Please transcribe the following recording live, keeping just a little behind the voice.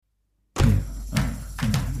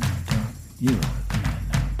You are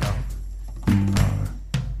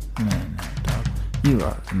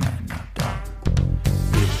the man now, dog.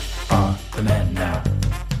 You are the man now,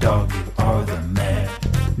 dog. You are the man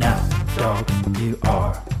now, dog. You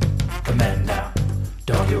are the man now,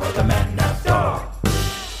 dog. You are the man now, dog.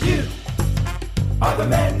 You are the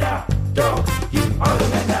man now, dog. You are the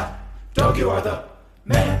man now, dog. You are the man now,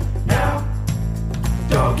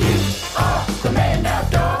 dog. You are the man now,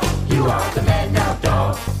 dog. You are the man now, dog. You are the man now,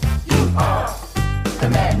 dog. You are the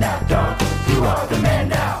man now, dog. You are the man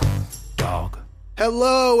now, dog.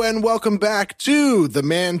 Hello and welcome back to the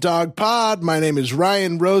Man Dog Pod. My name is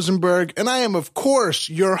Ryan Rosenberg, and I am, of course,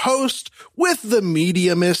 your host with the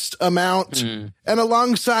mediumist amount. And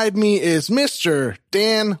alongside me is Mr.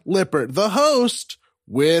 Dan Lippert, the host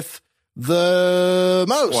with the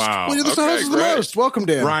most. Wow. The host with the most. Welcome,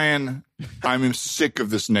 Dan. Ryan, I'm sick of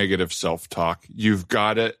this negative self-talk. You've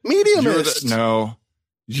got it. Mediumist.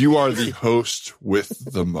 You are the host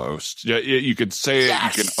with the most. Yeah, you can say it.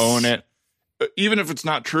 Yes. You can own it. Even if it's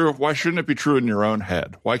not true, why shouldn't it be true in your own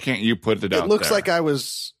head? Why can't you put it out there? It looks like I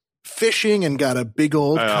was fishing and got a big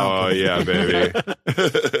old compliment. Oh, yeah, baby.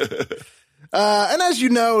 And as you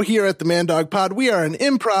know, here at the Man Dog Pod, we are an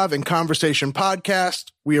improv and conversation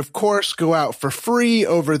podcast. We, of course, go out for free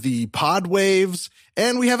over the pod waves,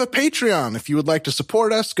 and we have a Patreon. If you would like to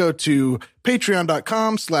support us, go to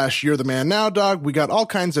patreon.com/you'rethemanNowDog. We got all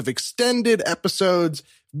kinds of extended episodes,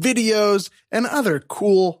 videos, and other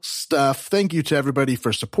cool stuff. Thank you to everybody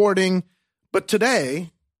for supporting. But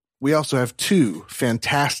today, we also have two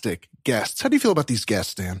fantastic guests. How do you feel about these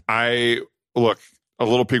guests, Dan? Look, a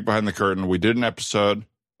little peek behind the curtain. We did an episode.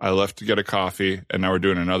 I left to get a coffee, and now we're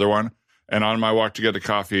doing another one. And on my walk to get a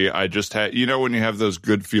coffee, I just had, when you have those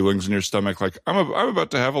good feelings in your stomach, like I'm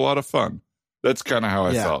about to have a lot of fun. That's kind of how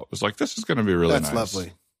I felt. It was like, this is going to be really nice. That's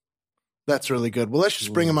lovely. That's really good. Well, let's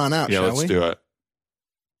just bring them on out, shall we? Yeah, let's do it.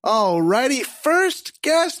 Alrighty, first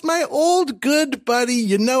guest, my old good buddy.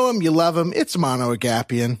 You know him, you love him. It's Mano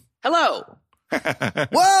Agapion. Hello.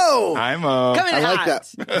 Whoa! Hi, Mo. Coming I like hot.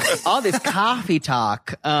 that. All this coffee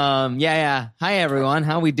talk. Yeah. Hi, everyone.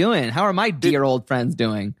 How we doing? How are my dear old friends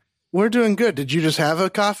doing? We're doing good. Did you just have a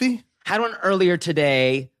coffee? Had one earlier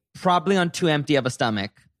today, probably on too empty of a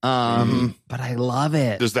stomach. But I love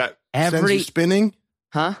it. Does that send you spinning?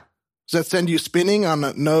 Huh? Does that send you spinning on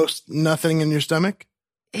nothing in your stomach?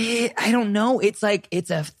 I don't know. It's like, it's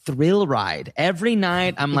a thrill ride. Every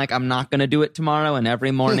night I'm like, I'm not going to do it tomorrow. And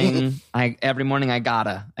every morning, I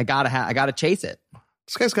gotta chase it.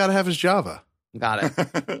 This guy's got to have his Java. Got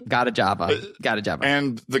it. Got a Java.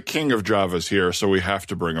 And the king of Java's here, so we have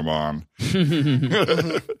to bring him on.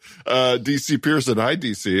 DC Pierson. Hi,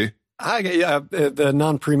 DC. Hi, the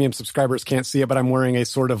non-premium subscribers can't see it, but I'm wearing a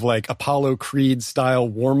sort of like Apollo Creed style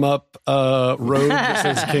warm-up robe that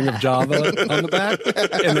says King of Java on the back.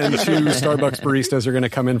 And then two Starbucks baristas are going to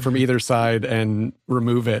come in from either side and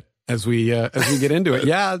remove it as we get into it.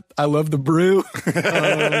 Yeah, I love the brew.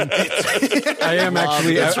 I am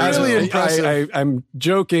actually it's really impressive. I'm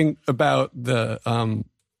joking about the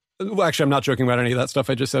well, actually, I'm not joking about any of that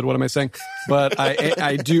stuff I just said. What am I saying? But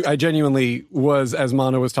I genuinely was, as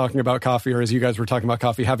Mano was talking about coffee, or as you guys were talking about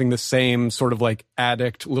coffee, having the same sort of like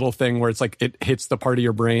addict little thing where it's like it hits the part of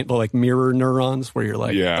your brain, the like mirror neurons, where you're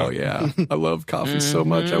like, oh yeah, I love coffee so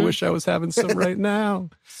much. I wish I was having some right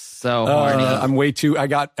now. So horny.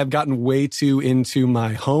 I've gotten way too into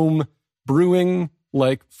my home brewing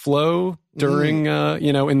like flow during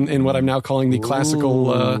in what I'm now calling the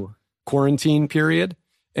classical quarantine period.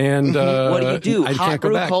 And what do you do? Hot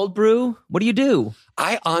brew, back. Cold brew? What do you do?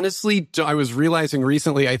 I honestly, I was realizing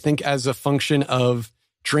recently, I think as a function of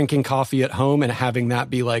drinking coffee at home and having that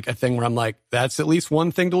be like a thing where I'm like, that's at least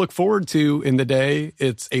one thing to look forward to in the day.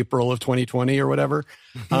 It's April of 2020 or whatever.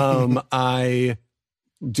 I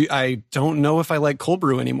don't know if I like cold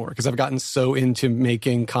brew anymore because I've gotten so into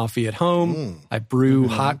making coffee at home. I brew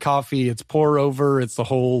hot coffee. It's pour over. It's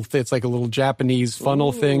it's like a little Japanese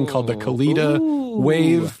funnel thing called the Kalita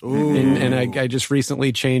wave. And I just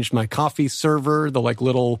recently changed my coffee server, the like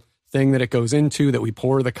little thing that it goes into that we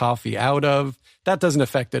pour the coffee out of. That doesn't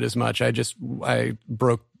affect it as much. I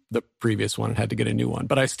broke the previous one and had to get a new one,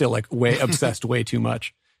 but I still like obsessed way too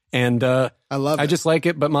much. And I love it. I just like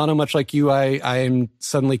it. But Mano, much like you, I am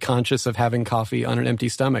suddenly conscious of having coffee on an empty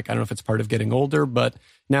stomach. I don't know if it's part of getting older, but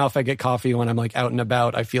now if I get coffee when I'm like out and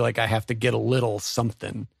about, I feel like I have to get a little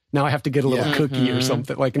something. Now I have to get a little cookie or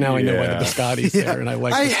something. Like now I know why the biscotti's there, and I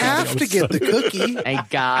like. I have to get the cookie. I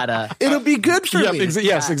gotta. It'll be good for me.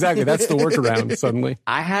 Yes, exactly. That's the workaround. Suddenly,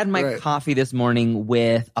 I had my coffee this morning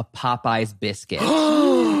with a Popeyes biscuit.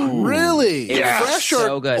 Really? Yes. Fresh or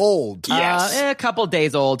So good. old? A couple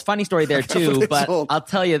days old. Funny story there too, but I'll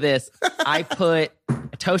tell you this. I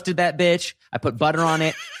toasted that bitch. I put butter on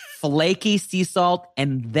it, flaky sea salt,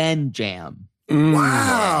 and then jam.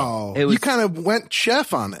 Wow. It was, you kind of went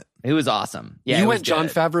chef on it. It was awesome. Yeah, you it was went Jon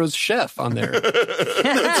good. Favreau's chef on there.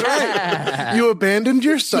 That's right. You abandoned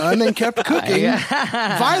your son and kept cooking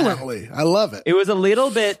violently. I love it. It was a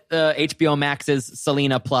little bit HBO Max's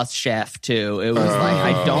Selena plus chef too. It was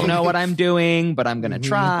like, I don't know what I'm doing, but I'm going to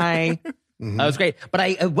try. That was great. But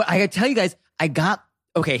I tell you guys,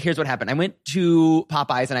 here's what happened. I went to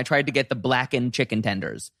Popeyes and I tried to get the blackened chicken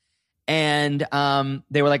tenders. And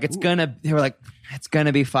they were like, it's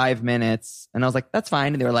gonna be 5 minutes. And I was like, that's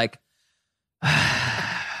fine. And they were like,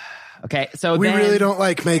 okay. So we really don't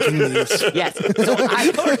like making these. Yes. So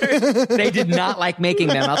I ordered. They did not like making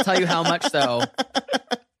them. I'll tell you how much so.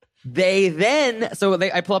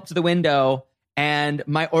 I pull up to the window and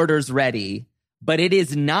my order's ready, but it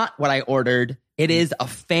is not what I ordered. It is a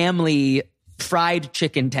family fried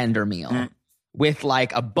chicken tender meal with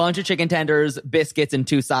like a bunch of chicken tenders, biscuits, and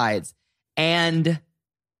 2 sides. And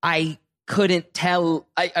I couldn't tell.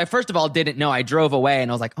 I first of all didn't know. I drove away and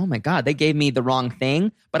I was like, oh my God, they gave me the wrong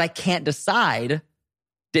thing. But I can't decide.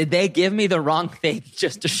 Did they give me the wrong thing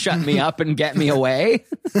just to shut me up and get me away?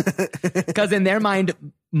 Because in their mind,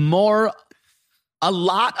 a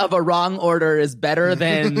lot of a wrong order is better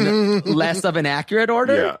than less of an accurate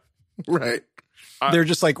order. Yeah. Right. They're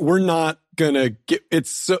just like, we're not gonna get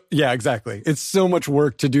exactly. It's so much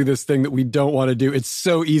work to do this thing that we don't want to do. It's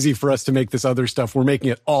so easy for us to make this other stuff. We're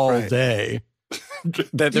making it all day.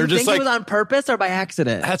 That they're Do you just think like, it was on purpose or by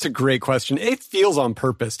accident? that's a great question. It feels on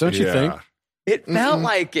purpose, don't you think? It felt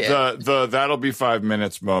like it. The that'll be 5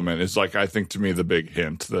 minutes moment is like, I think to me, the big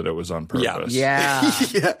hint that it was on purpose. Yeah.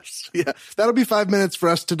 Yes. Yeah. That'll be 5 minutes for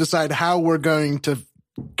us to decide how we're going to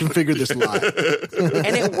configure this lie.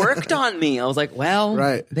 And it worked on me. I was like, well,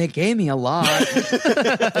 they gave me a lot. So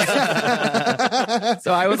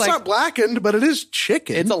I was It's not blackened, but it is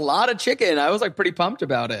chicken. it's a lot of chicken. I was like pretty pumped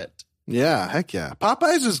about it. Yeah, heck yeah.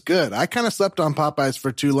 Popeyes is good. I kind of slept on Popeyes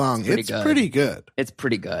for too long. It's pretty good. It's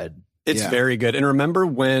pretty good. It's very good. And remember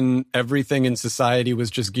when everything in society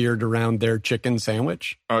was just geared around their chicken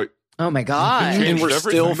sandwich? Oh my God. And we're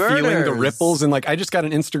still feeling the Murders. ripples. And like, I just got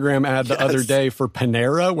an Instagram ad the other day for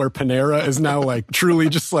Panera, where Panera is now like truly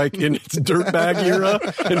just like in its dirtbag era.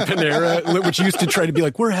 And Panera, which used to try to be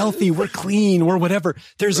like, we're healthy, we're clean, we're whatever.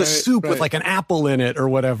 There's a soup with like an apple in it or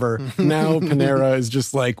whatever. Now Panera is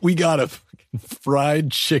just like, we got a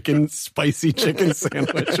fried chicken, spicy chicken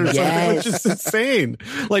sandwich or something, which is insane.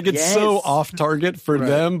 Like, it's so off target for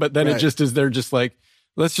them, but then it just is, they're just like,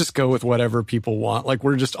 let's just go with whatever people want. Like,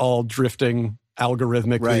 we're just all drifting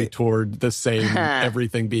algorithmically toward the same,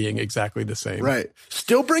 everything being exactly the same. Right.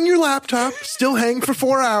 Still bring your laptop, still hang for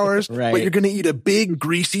 4 hours, but you're going to eat a big,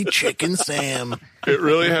 greasy chicken Sam. It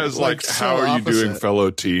really has like so how are you doing, opposite.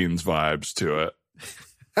 fellow teens vibes to it.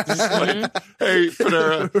 Just like, hey,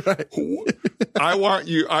 Panera,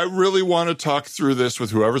 I really want to talk through this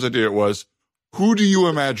with whoever's idea it was. Who do you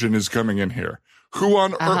imagine is coming in here? Who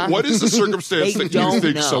on earth? What is the circumstance that you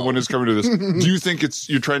think someone is coming to this? Do you think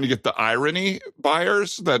you're trying to get the irony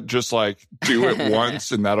buyers that just like do it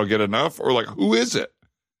once and that'll get enough? Or like, who is it?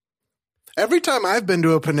 Every time I've been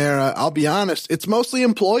to a Panera, I'll be honest, it's mostly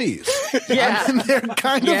employees. Yeah. And they're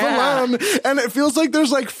kind of alone. And it feels like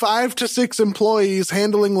there's like 5 to 6 employees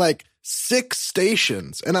handling like 6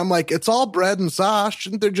 stations. And I'm like, it's all bread and sauce.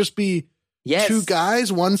 Shouldn't there just be 2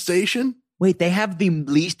 guys, 1 station? Wait, they have the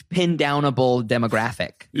least pin downable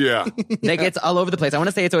demographic. Yeah. Like, it's all over the place. I want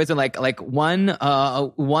to say it's always been like one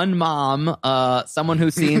mom, someone who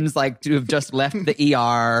seems like to have just left the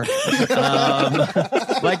ER,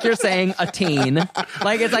 like you're saying, a teen.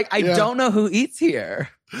 Like, it's like, I don't know who eats here.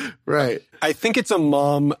 Right. I think it's a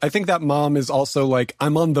mom. I think that mom is also like,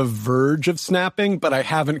 I'm on the verge of snapping, but I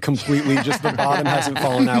haven't completely, just the bottom hasn't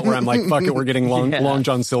fallen out where I'm like, fuck it, we're getting Long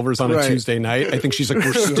John Silver's on a Tuesday night. I think she's like,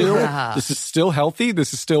 this is still healthy.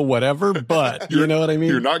 This is still whatever, but you know what I mean?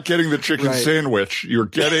 You're not getting the chicken sandwich. You're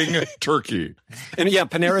getting turkey. And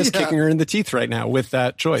Panera's kicking her in the teeth right now with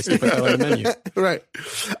that choice to put that on the menu. Right.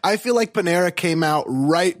 I feel like Panera came out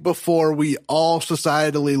right before we all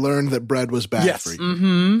societally learned that bread was bad for you.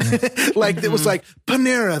 Mm-hmm. Like, Like, it was like,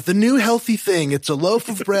 Panera, the new healthy thing. It's a loaf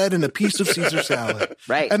of bread and a piece of Caesar salad.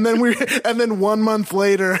 Right. And then 1 month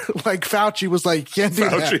later, like, Fauci was like, can't do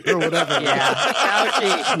that or whatever. Yeah.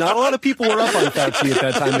 Fauci. Not a lot of people were up on Fauci at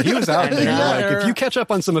that time, but he was out there. Like, if you catch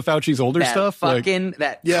up on some of Fauci's older stuff, fucking,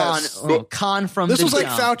 con from this the was like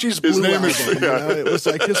jump. Fauci's Blue name Album. is- You know? It was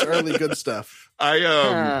like his early good stuff.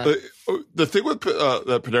 The thing with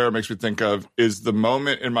that Panera makes me think of is the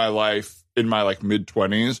moment in my life, in my like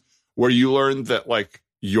mid-20s, where you learn that like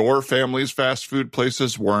your family's fast food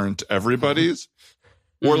places weren't everybody's.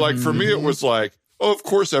 Or like for me, it was like, oh, of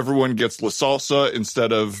course everyone gets La Salsa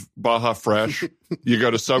instead of Baja Fresh. You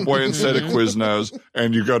go to Subway instead of Quiznos,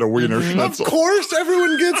 and you go to Wiener Of Schnitzel. course,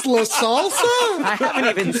 everyone gets La Salsa. I haven't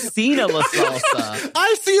even seen a La Salsa.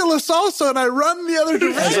 I see a La Salsa and I run the other as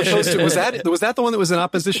direction. opposed to, was that the one that was in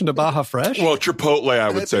opposition to Baja Fresh? Well, Chipotle, I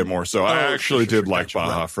would say more so. I actually did like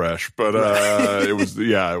Baja Fresh, but it was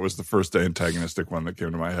the first antagonistic one that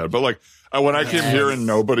came to my head. But like when I came here and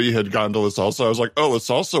nobody had gone to La Salsa, I was like, oh, La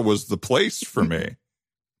Salsa was the place for me.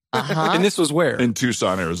 And this was where? In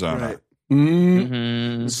Tucson, Arizona. Right.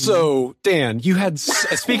 So, Dan, you had,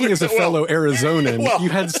 speaking as a fellow Arizonan, you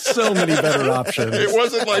had so many better options. It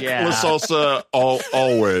wasn't like Yeah. La Salsa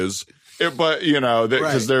always. But, you know,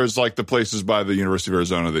 because there's like the places by the University of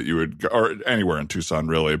Arizona that you would go, or anywhere in Tucson,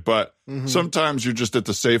 really. But sometimes you're just at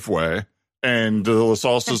the Safeway and the La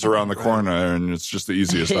Salsa's around the corner and it's just the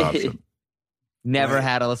easiest option. Never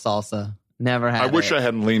had a La Salsa. Never had I wish it. I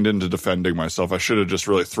hadn't leaned into defending myself. I should have just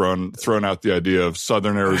really thrown out the idea of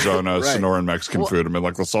Southern Arizona, Sonoran Mexican food. I mean,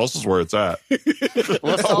 like, La Salsa's where it's at.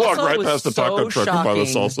 La I'll walk Salsa right was past the taco so truck and buy the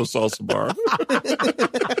shocking. salsa bar.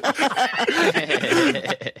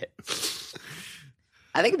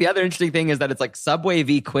 I think the other interesting thing is that it's like Subway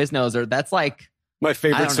v. Quiznos, or that's like, My I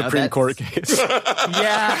favorite don't know, Supreme that's- Court case.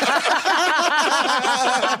 yeah.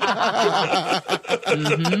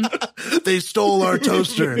 They stole our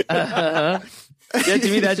toaster. Yeah,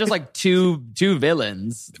 to me, that's just like two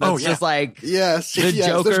villains. That's just like Yes. the yes,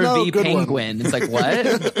 there's Joker no v. good one. Penguin. It's like,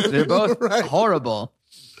 what? They're both Right. horrible.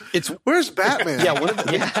 Where's Batman? Yeah, one of the,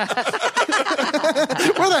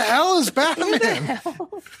 Where the hell is Batman?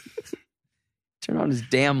 Turn on his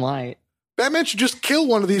damn light. Batman should just kill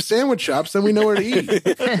one of these sandwich shops, then we know where to eat.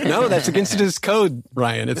 no, that's against his code,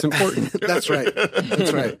 Ryan. It's important. That's right.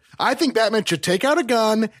 That's right. I think Batman should take out a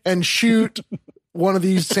gun and shoot one of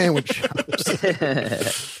these sandwich shops.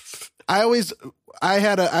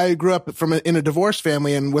 I grew up in a divorced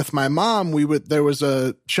family, and with my mom, there was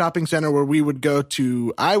a shopping center where I would go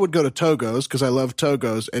to Togo's because I love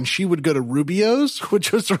Togo's, and she would go to Rubio's,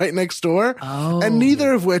 which was right next door. Oh. And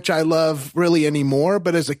neither of which I love really anymore.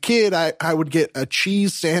 But as a kid, I would get a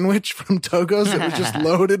cheese sandwich from Togo's that was just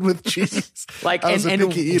loaded with cheese. Like, I was a and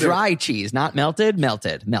picky eater. dry cheese, not melted. No,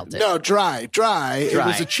 dry. It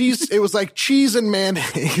was a cheese. It was like cheese and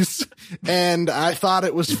mayonnaise, and I thought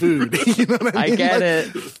it was food. You know what I mean? I get Like,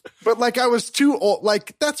 it. But like I was too old.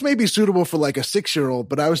 Like that's maybe suitable for like a 6-year-old,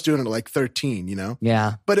 but I was doing it at like 13. You know?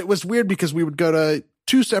 Yeah. But it was weird because we would go to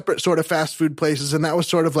 2 separate sort of fast food places, and that was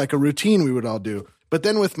sort of like a routine we would all do. But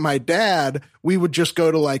then with my dad, we would just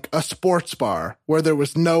go to like a sports bar where there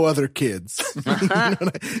was no other kids. You know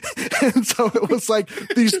and so it was like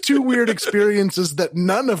these 2 weird experiences that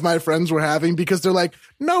none of my friends were having because they're like,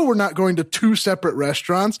 no, we're not going to 2 separate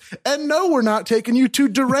restaurants. And no, we're not taking you to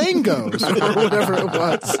Durango's or whatever it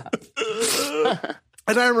was.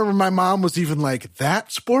 And I remember my mom was even like,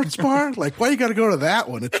 that sports bar? Like, why you got to go to that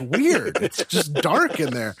one? It's weird. It's just dark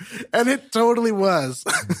in there. And it totally was.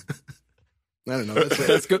 I don't know.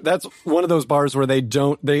 That's good. That's one of those bars where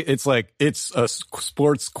it's like, it's a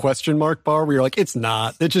sports question mark bar where you're like, it's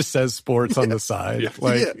not. It just says sports on the side.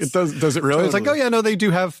 Like, Yes. it does it really? It's like, oh yeah, no, they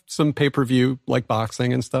do have some pay-per-view like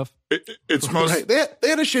boxing and stuff. It's most Right. They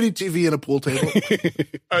had a shitty TV and a pool table.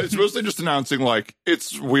 it's mostly just announcing like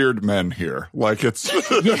it's weird men here. Like it's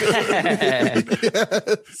Yes.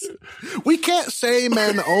 We can't say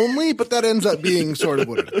men only, but that ends up being sort of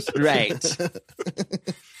what it is. Right.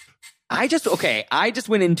 I just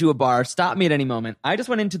went into a bar. Stop me at any moment. I just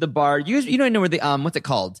went into the bar. You don't know where the what's it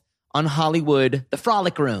called on Hollywood, the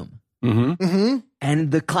Frolic Room. Mm-hmm.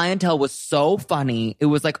 And the clientele was so funny. It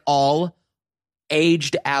was like all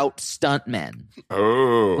aged out stuntmen.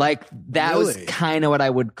 oh Like that was Really? kind of what I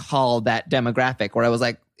would call that demographic. Where I was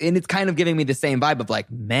like, and it's kind of giving me the same vibe of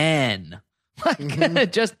like men,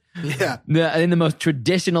 like just Yeah. in the most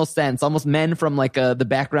traditional sense, almost men from like the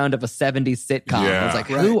background of a 70s sitcom. I was like,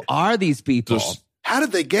 Right. who are these people? Just- How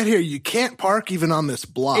did they get here? You can't park even on this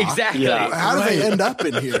block. Exactly. Yeah. How did they end up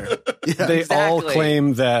in here? Yeah. They all Exactly.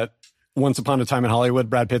 claim that Once Upon a Time in Hollywood,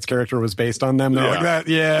 Brad Pitt's character was based on them. They're like,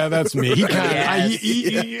 that's me.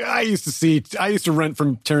 I used to rent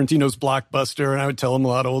from Tarantino's Blockbuster, and I would tell him a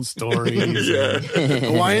lot of old stories.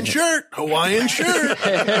 Hawaiian shirt.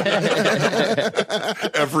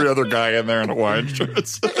 Every other guy in there in Hawaiian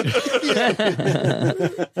shirts.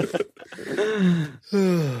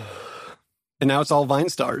 And now it's all Vine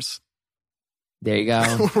stars. There you go.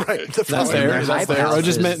 Right. That's there. I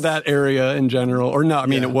just meant that area in general. Or no, I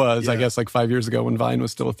mean, it was, I guess, like 5 years ago when Vine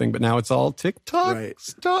was still a thing, but now it's all TikTok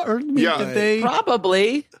star.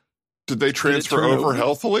 Probably. Did they transfer over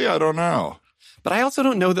healthily? I don't know. But I also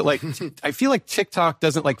don't know that, like, I feel like TikTok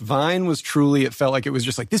doesn't, like, Vine was truly, it felt like it was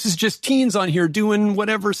just like, this is just teens on here doing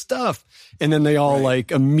whatever stuff. And then they all, like,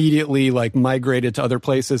 immediately, like, migrated to other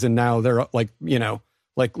places. And now they're, like, you know,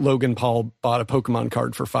 like Logan Paul bought a Pokemon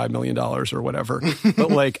card for $5 million or whatever.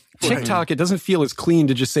 But like TikTok, it doesn't feel as clean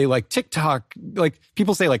to just say like TikTok, like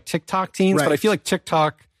people say like TikTok teens, but I feel like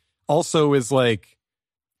TikTok also is like,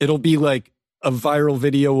 it'll be like a viral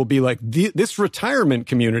video will be like this retirement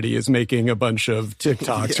community is making a bunch of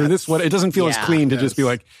TikToks or this, what it doesn't feel as clean to just be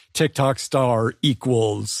like TikTok star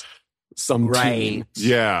equals some teen.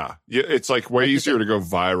 Yeah. It's like way easier to go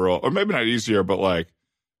viral, or maybe not easier, but like,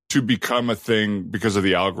 to become a thing because of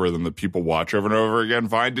the algorithm that people watch over and over again.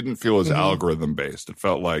 Vine didn't feel as algorithm based. It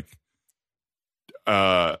felt like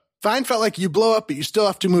Vine felt like you blow up, but you still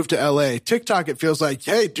have to move to LA. TikTok, it feels like,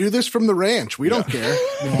 hey, do this from the ranch. We don't care.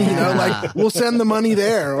 You know, like we'll send the money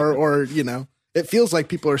there, or you know, it feels like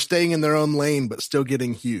people are staying in their own lane but still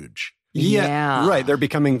getting huge. Yeah. Right. They're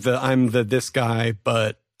becoming this guy,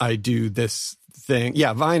 but I do this thing.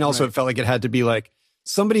 Yeah, Vine also it felt like it had to be like,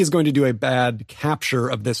 somebody is going to do a bad capture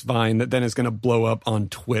of this Vine that then is going to blow up on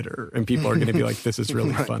Twitter, and people are going to be like, this is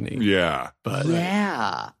really funny. Yeah. But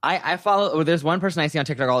I follow, there's one person I see on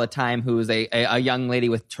TikTok all the time who is a young lady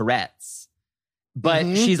with Tourette's,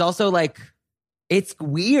 but she's also like, it's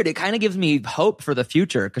weird. It kind of gives me hope for the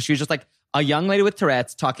future because she's just like a young lady with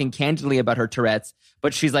Tourette's talking candidly about her Tourette's,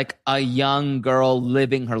 but she's like a young girl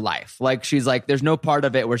living her life. Like she's like, there's no part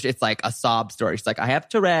of it where it's like a sob story. She's like, I have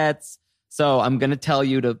Tourette's, so I'm going to tell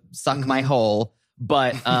you to suck my hole,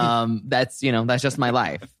 but that's, you know, that's just my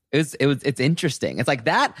life. It's interesting. It's like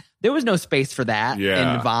that. There was no space for that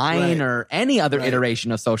in Vine or any other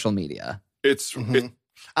iteration of social media. I've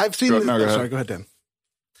seen sorry, go ahead, Dan.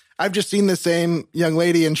 I've just seen the same young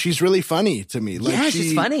lady, and she's really funny to me. Like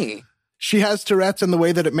she's funny. She has Tourette's, and the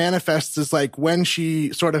way that it manifests is like when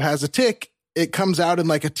she sort of has a tic, it comes out in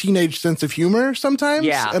like a teenage sense of humor sometimes.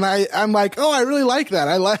 Yeah. And I'm like, oh, I really like that.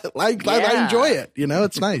 I enjoy it. You know,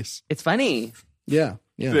 it's nice. It's funny. Yeah.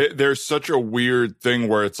 Yeah. There's such a weird thing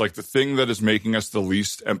where it's like the thing that is making us the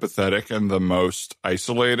least empathetic and the most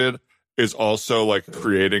isolated is also like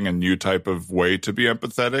creating a new type of way to be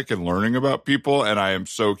empathetic and learning about people. And I am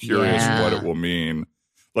so curious what it will mean.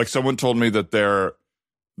 Like someone told me that their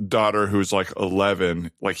daughter, who's like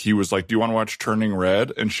 11, like he was like, do you want to watch Turning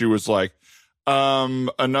Red? And she was like,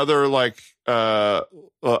 another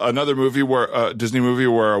movie where Disney movie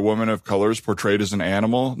where a woman of color is portrayed as an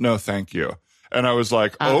animal. No, thank you. And I was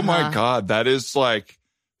like, oh my God, that is like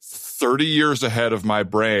 30 years ahead of my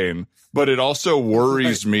brain. But it also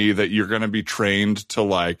worries me that you're going to be trained to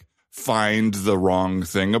like find the wrong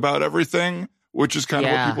thing about everything, which is kind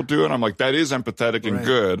of what people do. And I'm like, that is empathetic and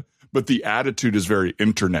good, but the attitude is very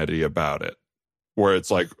internet-y about it. Where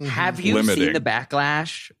it's like, have you seen the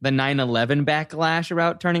backlash, the 9/11 backlash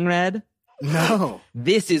about Turning Red? No.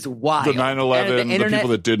 This is wild. The 9/11, the people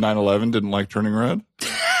that did 9/11 didn't like Turning Red?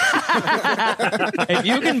 If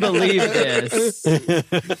you can believe this.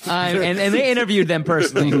 And they interviewed them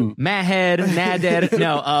personally. Mahed, Nader.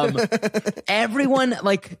 No, everyone,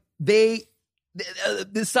 like,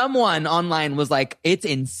 someone online was like, it's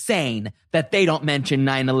insane that they don't mention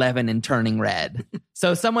 9/11 in Turning Red.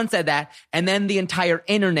 So someone said that, and then the entire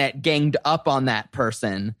internet ganged up on that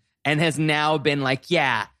person and has now been like,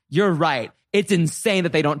 yeah, you're right. It's insane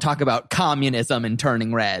that they don't talk about communism in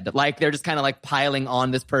Turning Red. Like, they're just kind of like piling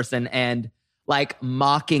on this person and like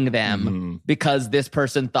mocking them because this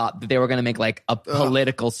person thought that they were going to make like a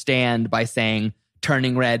political stand by saying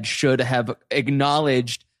Turning Red should have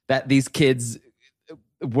acknowledged that these kids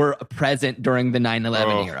were present during the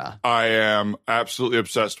 9/11 era. I am absolutely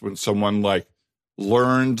obsessed when someone like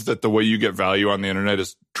learned that the way you get value on the internet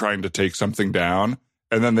is trying to take something down,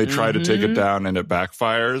 and then they try to take it down and it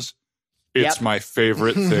backfires. It's my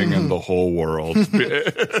favorite thing in the whole world.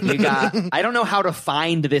 I don't know how to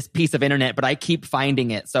find this piece of internet, but I keep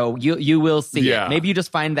finding it. So you will see it. Maybe you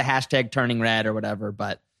just find the hashtag Turning Red or whatever,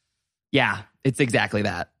 but yeah, it's exactly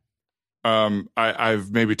that.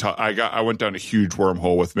 I've maybe I went down a huge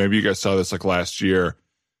wormhole with, maybe you guys saw this like last year.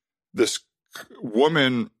 This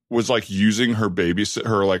woman was like using her babysitter,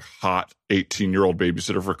 her like hot 18-year-old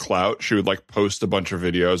babysitter for clout. She would like post a bunch of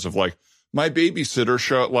videos of like, my babysitter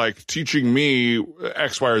show like teaching me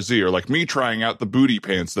X, Y, or Z, or like me trying out the booty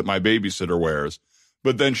pants that my babysitter wears.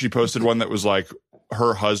 But then she posted one that was like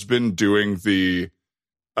her husband doing the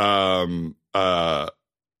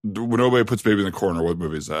Nobody Puts Baby in the Corner. What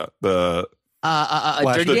movie is that? The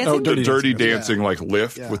Dirty Dancing? Dirty Dancing like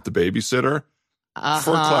lift with the babysitter.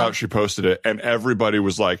 For clout, she posted it, and everybody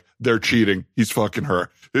was like, they're cheating. He's fucking her.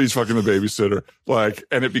 He's fucking the babysitter. Like,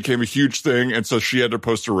 and it became a huge thing. And so she had to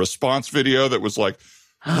post a response video that was like,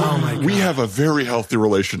 oh my God. We have a very healthy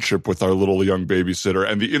relationship with our little young babysitter,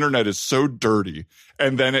 and the internet is so dirty.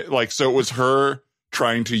 And then it like, so it was her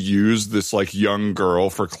trying to use this like young girl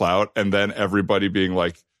for clout, and then everybody being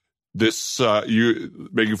like, this, you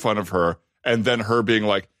making fun of her. And then her being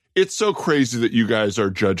like, it's so crazy that you guys are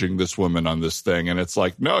judging this woman on this thing. And it's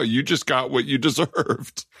like, no, you just got what you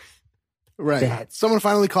deserved. Right. Someone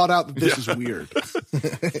finally called out that this is weird.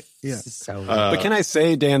 Yeah. So but can I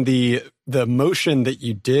say, Dan, the motion that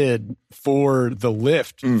you did for the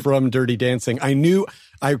lift from Dirty Dancing, I knew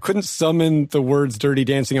I couldn't summon the words Dirty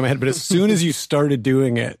Dancing in my head, but as soon as you started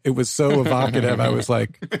doing it was so evocative. I was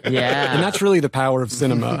like, yeah. And that's really the power of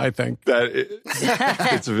cinema, I think.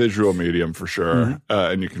 It's a visual medium for sure.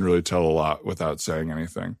 And you can really tell a lot without saying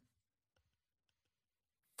anything.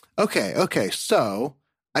 Okay. So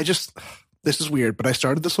this is weird, but I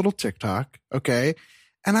started this little TikTok. Okay.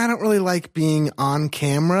 And I don't really like being on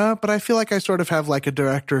camera, but I feel like I sort of have like a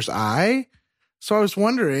director's eye. So I was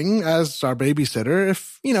wondering, as our babysitter,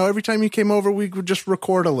 if, every time you came over, we would just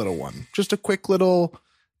record a little one, just a quick little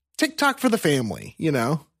TikTok for the family, Is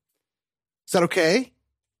that okay?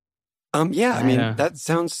 Yeah, I mean, that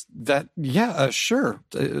sounds sure.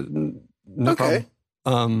 No okay.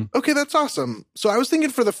 problem. Okay, that's awesome. So I was thinking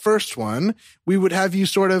for the first one, we would have you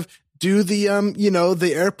sort of do the,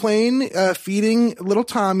 the airplane feeding little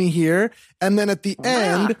Tommy here. And then at the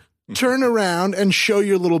end, turn around and show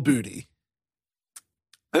your little booty.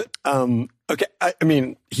 Okay. I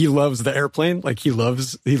mean, he loves the airplane. Like he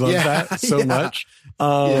loves that so much.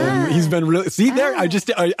 He's been really, there. I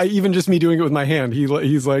even just me doing it with my hand. He's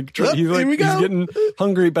getting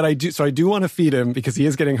hungry, but I do want to feed him because he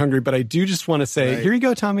is getting hungry, but I do just want to say, Here you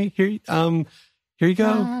go, Tommy. Here you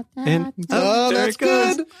go. And that's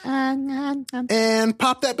good. And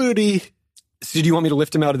pop that booty. So do you want me to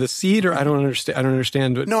lift him out of the seat, or I don't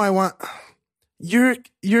understand. No,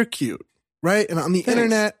 you're cute. Right. And on the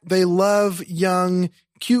internet, they love young,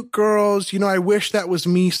 cute girls. I wish that was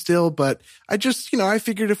me still, but I just, I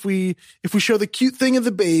figured if we show the cute thing of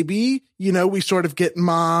the baby, we sort of get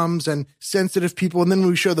moms and sensitive people. And then when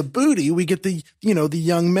we show the booty, we get the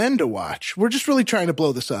young men to watch. We're just really trying to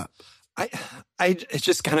blow this up. It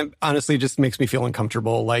just kind of honestly just makes me feel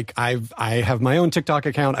uncomfortable. Like I have my own TikTok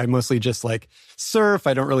account. I mostly just like surf.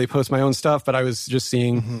 I don't really post my own stuff, but I was just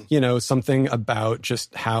seeing, something about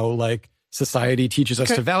just how like society teaches us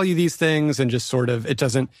to value these things, and just sort of,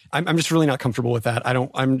 I'm just really not comfortable with that.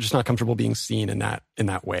 I'm just not comfortable being seen in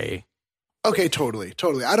that way. Okay. Totally.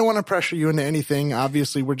 I don't want to pressure you into anything.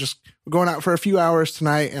 Obviously we're going out for a few hours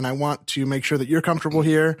tonight, and I want to make sure that you're comfortable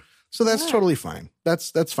here. So that's totally fine.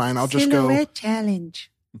 That's fine. I'll just go. Silhouette challenge.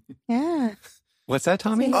 Yeah. What's that,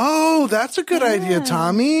 Tommy? Oh, that's a good idea,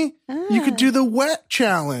 Tommy. You could do the wet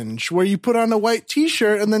challenge, where you put on a white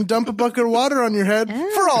t-shirt and then dump a bucket of water on your head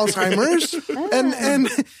for Alzheimer's.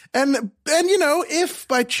 And if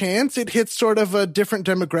by chance it hits sort of a different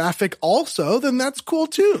demographic also, then that's cool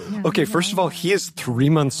too. Okay, first of all, he is 3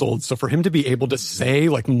 months old. So for him to be able to say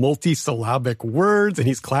like multi-syllabic words, and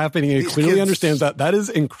he's clapping and he clearly kids, understands that is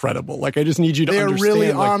incredible. Like, I just need you to understand. They're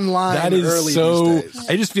really like, online that is early so, these days.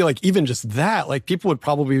 I just feel like even just that, like people would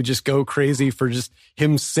probably just go crazy for just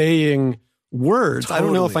him saying words. Totally. I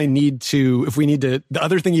don't know if we need to, the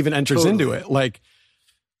other thing even enters into it. Like,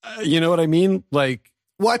 you know what I mean? Like,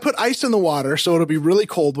 well, I put ice in the water, so it'll be really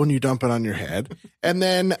cold when you dump it on your head. And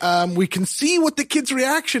then we can see what the kid's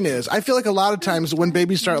reaction is. I feel like a lot of times when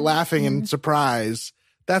babies start laughing in surprise,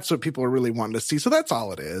 that's what people are really wanting to see. So that's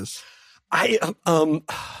all it is.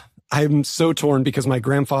 I'm so torn because my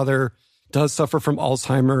grandfather does suffer from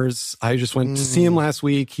Alzheimer's. I just went to see him last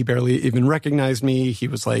week. He barely even recognized me. He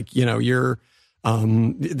was like, you're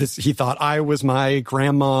he thought I was my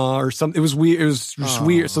grandma or something. It was weird. It was just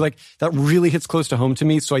weird. So like that really hits close to home to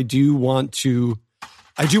me. So I do want to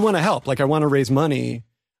help. Like I want to raise money.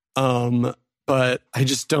 But I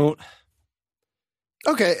just don't,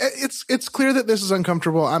 Okay, it's clear that this is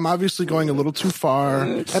uncomfortable. I'm obviously going a little too far.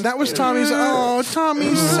 And that was Tommy's. Oh,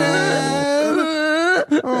 Tommy's sad.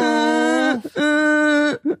 Oh.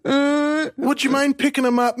 Would you mind picking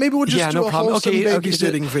him up? Maybe we'll just do a wholesome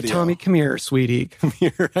babysitting video. Tommy, come here, sweetie. Come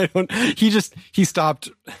here. He stopped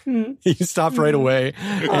right away.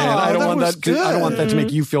 And I don't want that to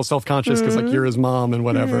make you feel self-conscious because like you're his mom and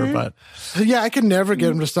whatever. But yeah, I could never get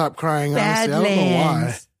him to stop crying, honestly. I don't know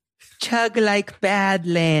why. Chug like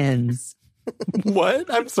Badlands.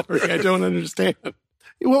 What? I'm sorry, I don't understand.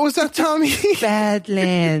 What was that, Tommy?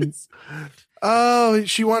 Badlands. Oh,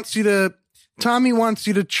 Tommy wants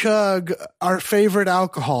you to chug our favorite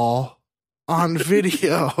alcohol on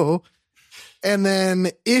video. And then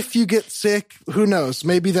if you get sick, who knows?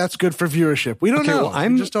 Maybe that's good for viewership. We don't know.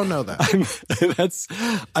 We just don't know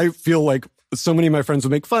that. I feel like so many of my friends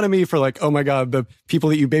would make fun of me for like, oh my God, the people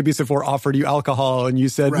that you babysit for offered you alcohol and you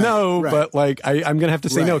said no, but like I'm going to have to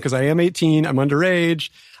say no because I am 18, I'm underage.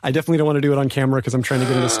 I definitely don't want to do it on camera because I'm trying to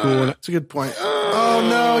get into school. That's a good point. Oh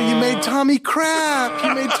no, you made Tommy crap.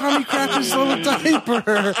 You made Tommy crap his little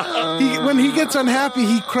diaper. When he gets unhappy,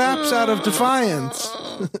 he craps out of defiance.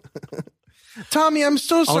 Tommy, I'm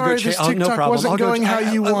so sorry this TikTok wasn't going how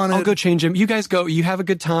you wanted. I'll go change him. You guys go. You have a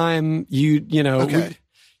good time. You know. Okay.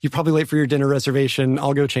 You're probably late for your dinner reservation.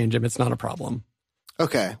 I'll go change him. It's not a problem.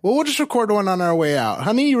 Okay. Well, we'll just record one on our way out.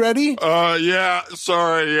 Honey, you ready? Yeah.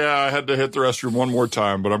 Sorry. Yeah, I had to hit the restroom one more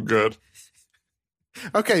time, but I'm good.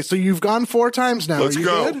 Okay, so you've gone 4 times now. Let's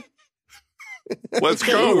go. Good? Let's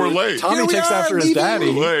go. We're late. Tommy takes after his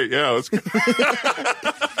daddy. We're late. Yeah, let's go.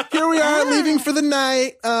 Here we are leaving for the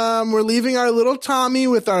night. We're leaving our little Tommy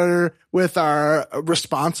with our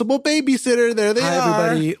responsible babysitter. There they are. Hi,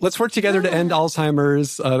 everybody. Let's work together to end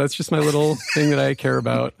Alzheimer's. That's just my little thing that I care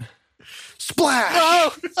about. Splash!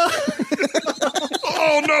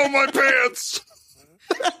 Oh no, my pants!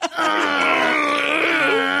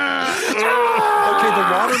 Okay, the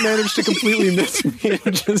water managed to completely miss me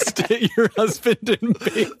and just hit your husband and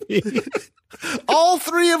baby. All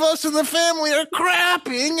 3 of us in the family are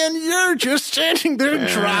crapping, and you're just standing there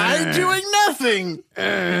dry, doing nothing.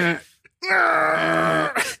 Hey,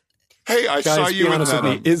 I saw you in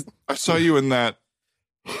that. I saw you in that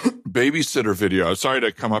babysitter video. I'm sorry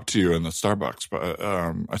to come up to you in the Starbucks, but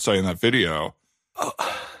I saw you in that video.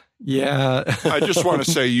 Yeah. I just want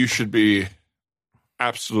to say you should be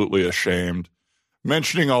absolutely ashamed.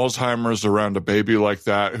 Mentioning Alzheimer's around a baby like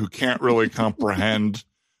that who can't really comprehend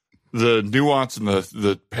the nuance and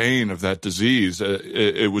the pain of that disease,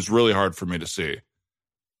 it was really hard for me to see.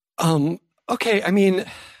 Okay, I mean,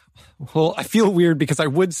 well, I feel weird because I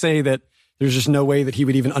would say that there's just no way that he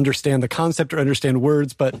would even understand the concept or understand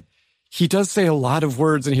words, but he does say a lot of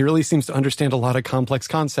words and he really seems to understand a lot of complex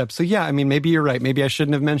concepts. So yeah, I mean, maybe you're right. Maybe I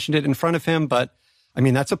shouldn't have mentioned it in front of him, but I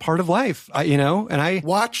mean, that's a part of life, and I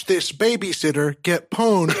watch this babysitter get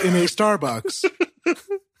pwned in a Starbucks.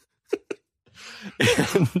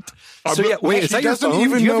 So yeah, wait, is that your phone? He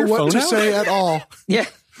doesn't even know what to say at all. Yeah.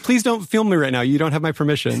 Please don't film me right now. You don't have my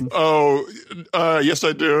permission. Oh, yes,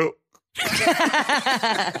 I do.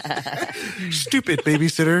 Stupid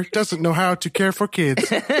babysitter doesn't know how to care for kids.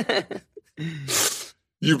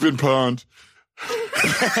 You've been pwned.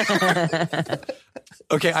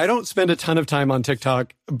 Okay, I don't spend a ton of time on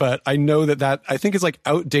TikTok, but I know that I think is like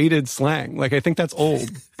outdated slang. Like, I think that's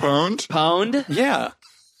old. Pwned? Pwned? Yeah.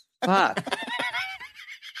 Fuck.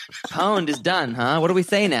 Pwned is done, huh? What do we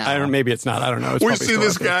say now? Maybe it's not. I don't know. It's we see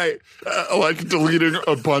this guy like deleting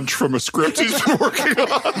a bunch from a script he's been working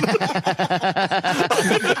on.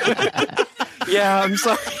 Yeah, I'm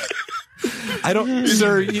sorry. I don't,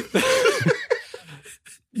 sir.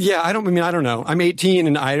 Yeah, I don't know. I'm 18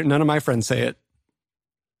 and none of my friends say it.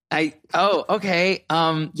 Okay.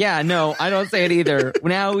 Yeah, no, I don't say it either.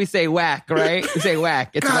 Now we say whack, right? We say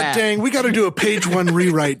whack. It's God whack. Dang, we got to do a page 1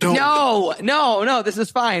 rewrite. Don't. No, this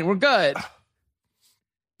is fine. We're good.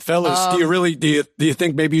 Fellas, do you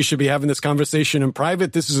think maybe you should be having this conversation in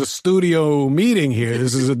private? This is a studio meeting here.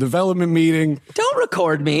 This is a development meeting. Don't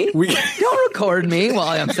record me. Don't record me while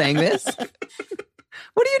I'm saying this.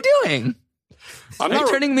 What are you doing? I'm not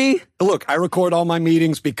turning me. Look, I record all my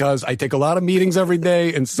meetings because I take a lot of meetings every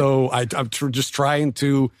day. And so I'm just trying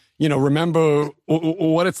to, remember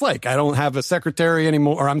what it's like. I don't have a secretary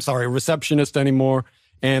anymore, or I'm sorry, a receptionist anymore.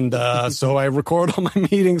 And so I record all my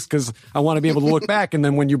meetings because I want to be able to look back. And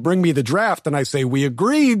then when you bring me the draft and I say, we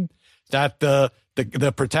agreed that the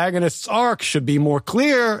protagonist's arc should be more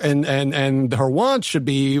clear and her wants should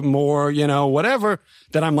be more, whatever,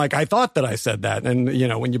 then I'm like, I thought that I said that. And,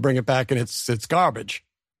 when you bring it back and it's garbage.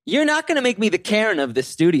 You're not going to make me the Karen of this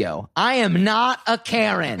studio. I am not a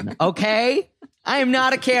Karen, okay? I am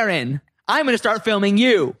not a Karen. I'm going to start filming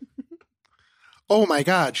you. Oh my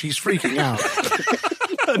God, she's freaking out.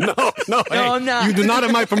 No, I'm not. You do not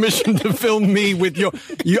have my permission to film me with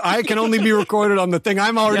I can only be recorded on the thing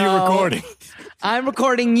I'm already recording. I'm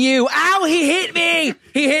recording you. Ow, he hit me.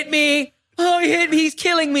 He hit me. Oh, he hit me. He's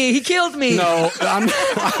killing me. He killed me. No, I'm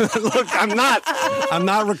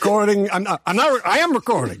not recording. I am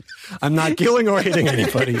recording. I'm not killing or hitting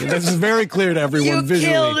anybody. This is very clear to everyone You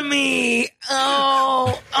visually. killed me.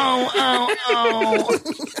 Oh.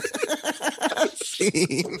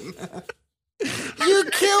 Scene. You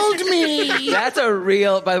killed me. That's a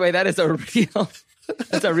real, by the way, that's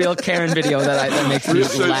a real Karen video that makes me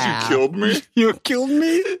Says laugh. you killed me. You killed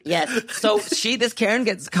me? Yes. So this Karen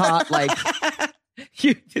gets caught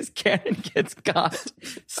this Karen gets caught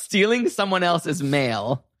stealing someone else's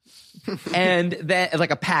mail, and then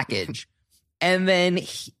like a package, and then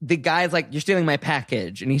the guy's like, "You're stealing my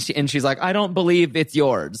package," and she's like, "I don't believe it's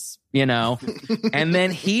yours," and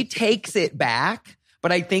then he takes it back,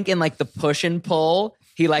 but I think in like the push and pull,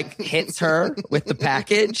 he like hits her with the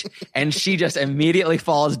package, and she just immediately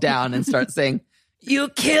falls down and starts saying, "You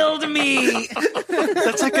killed me."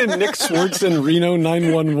 That's like a Nick Swardson Reno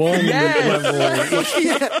 911 Yes.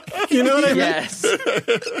 level. You know what I mean? Yes.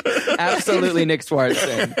 Absolutely Nick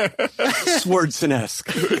Swardson.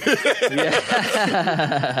 Swardson-esque.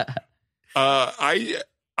 Yeah.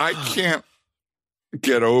 I can't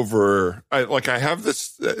get over. I have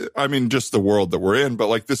this. I mean, just the world that we're in, but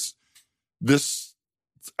like this.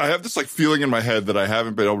 I have this like feeling in my head that I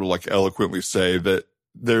haven't been able to like eloquently say, that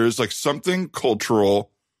there's like something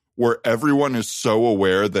cultural where everyone is so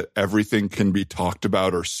aware that everything can be talked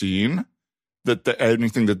about or seen, that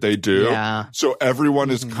anything that they do. Yeah. So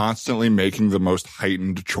everyone is constantly making the most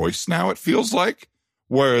heightened choice now, it feels like,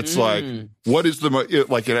 where it's like, what is I feel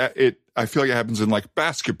like it happens in like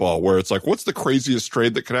basketball, where it's like, what's the craziest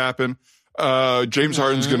trade that could happen? James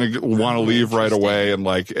Harden's going to want to leave right away, and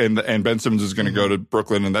Ben Simmons is going to go to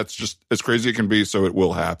Brooklyn, and that's just as crazy as it can be. So it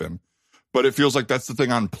will happen. But it feels like that's the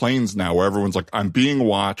thing on planes now, where everyone's like, I'm being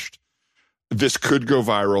watched. This could go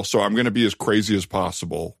viral, so I'm going to be as crazy as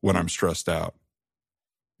possible when I'm stressed out.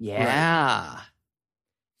 Yeah. Right.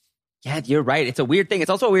 Yeah, you're right. It's a weird thing. It's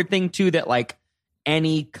also a weird thing too that like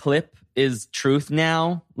any clip is truth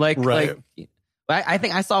now. Like I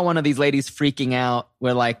think I saw one of these ladies freaking out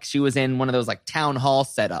where like she was in one of those like town hall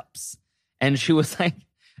setups, and she was like,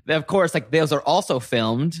 of course, like those are also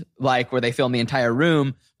filmed, like where they film the entire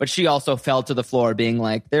room, but she also fell to the floor being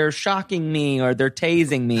like, they're shocking me or they're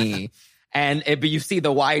tasing me. But you see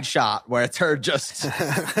the wide shot where it's her just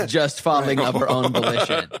falling of her own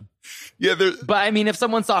volition. Yeah. But I mean, if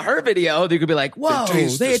someone saw her video, they could be like, whoa,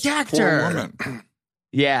 they attacked her. Woman.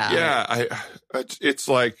 Yeah. Yeah. It's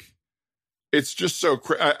like, it's just so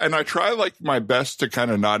and I try like my best to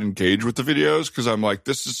kind of not engage with the videos, because I'm like,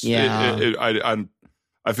 this is,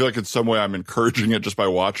 I feel like in some way I'm encouraging it just by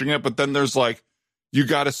watching it. But then there's like, you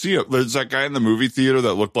got to see it. There's that guy in the movie theater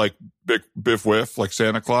that looked like Biff Whiff, like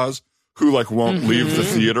Santa Claus, who like won't leave the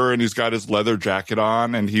theater, and he's got his leather jacket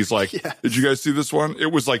on, and he's like, Did you guys see this one?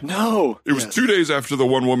 It was like, no, it was 2 days after the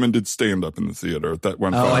one woman did stand up in the theater that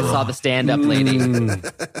went viral. I saw the stand up lady.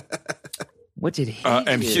 What did he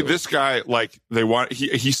do? This guy, like,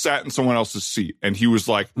 he sat in someone else's seat, and he was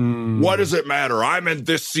like, what does it matter? I'm in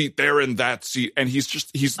this seat, they're in that seat. And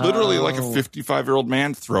he's literally like a 55-year-old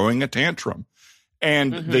man throwing a tantrum.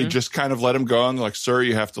 And they just kind of let him go, and they're like, sir,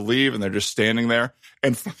 you have to leave. And they're just standing there.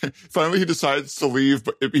 And finally he decides to leave,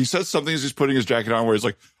 but he says something as he's putting his jacket on where he's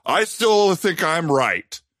like, I still think I'm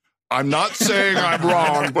right. I'm not saying I'm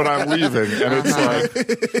wrong, but I'm leaving. And it's like,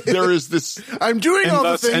 there is this. I'm doing all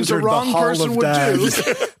the things a wrong person would do.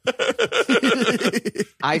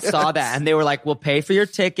 I saw that. And they were like, we'll pay for your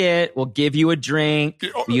ticket. We'll give you a drink.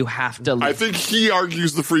 You have to leave. I think he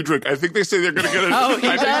argues the free drink. I think they say they're going to get it. I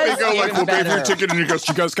think they go like, we'll pay for your ticket. And he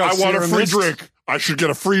goes, I want a free drink. I should get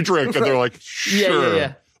a free drink. And they're like, sure.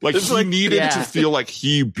 Yeah. Like he needed to feel like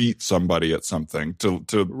he beat somebody at something to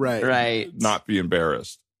not be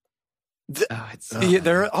embarrassed.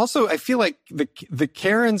 There are also, I feel like the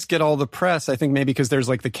Karens get all the press, I think maybe because there's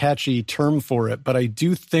like the catchy term for it, but I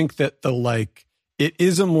do think that it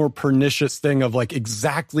is a more pernicious thing of like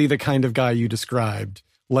exactly the kind of guy you described,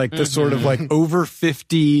 like the sort of like over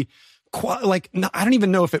 50, I don't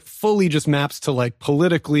even know if it fully just maps to like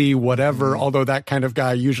politically whatever, although that kind of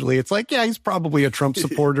guy usually it's like, yeah, he's probably a Trump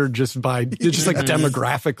supporter just like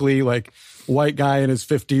demographically, like white guy in his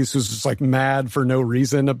 50s who's just like mad for no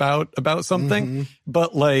reason about something.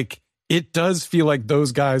 But like, it does feel like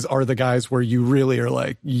those guys are the guys where you really are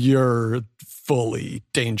like, you're fully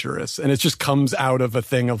dangerous. And it just comes out of a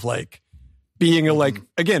thing of like,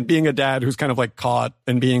 being being a dad who's kind of like caught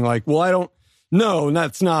and being like, well,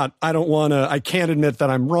 I can't admit that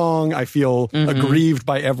I'm wrong. I feel aggrieved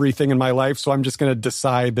by everything in my life. So I'm just going to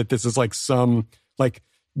decide that this is like some, like,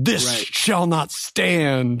 this shall not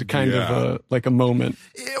stand kind of a moment.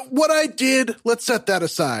 What I did, let's set that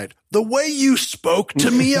aside. The way you spoke to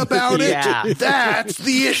me about it, that's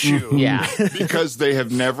the issue. Yeah. Because they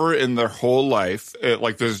have never in their whole life,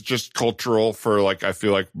 like there's just cultural for like, I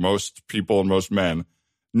feel like most people and most men,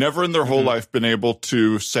 never in their whole life been able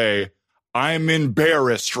to say, I'm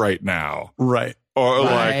embarrassed right now. Right. Or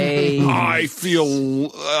like, I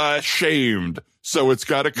feel ashamed. So it's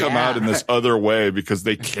got to come out in this other way because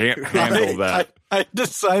they can't handle that. I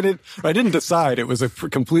didn't decide. It was a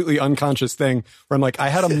completely unconscious thing where I'm like, I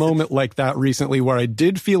had a moment like that recently where I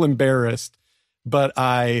did feel embarrassed,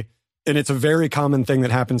 and it's a very common thing that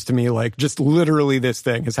happens to me. Like, just literally this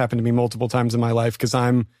thing has happened to me multiple times in my life because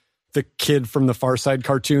I'm the kid from the Far Side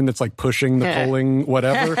cartoon that's like pushing the polling,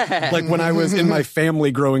 whatever. Like when I was in my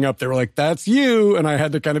family growing up, they were like, that's you. And I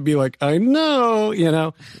had to kind of be like, I know,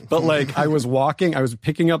 but like I was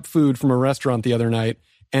picking up food from a restaurant the other night.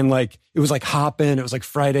 And like, it was like hopping. It was like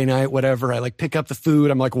Friday night, whatever. I like pick up the food.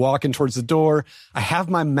 I'm like walking towards the door. I have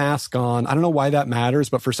my mask on. I don't know why that matters,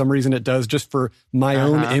 but for some reason it does, just for my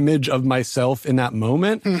own image of myself in that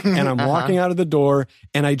moment. And I'm walking out of the door,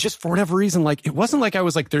 and I just, for whatever reason, like, it wasn't like I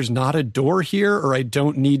was like, there's not a door here, or I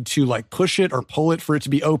don't need to like push it or pull it for it to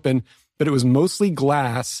be open, but it was mostly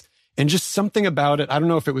glass and just something about it. I don't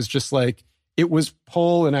know if it was just like, it was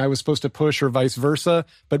pull and I was supposed to push or vice versa,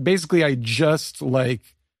 but basically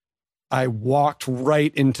I walked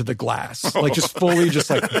right into the glass, like just fully just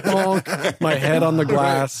like bonk my head on the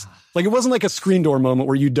glass. Like it wasn't like a screen door moment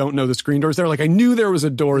where you don't know the screen door's there. Like I knew there was a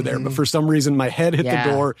door there, but for some reason my head hit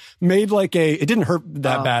the door, made like it didn't hurt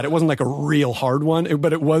that bad. It wasn't like a real hard one,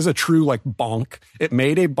 but it was a true like bonk. It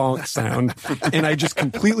made a bonk sound. And I just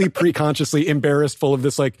completely preconsciously, embarrassed, full of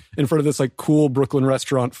this, like in front of this like cool Brooklyn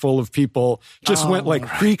restaurant full of people, just went like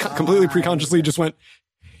completely preconsciously just went,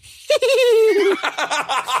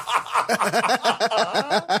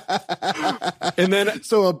 and then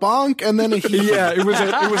so a bonk and then a it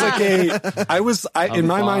was in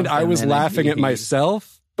my mind I was laughing at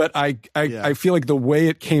myself, but I feel like the way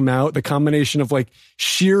it came out, the combination of like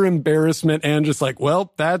sheer embarrassment and just like,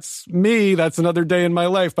 well, that's me, that's another day in my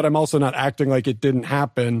life, but I'm also not acting like it didn't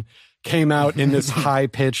happen, came out in this high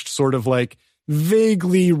pitched sort of like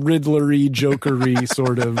vaguely Riddlery, Jokery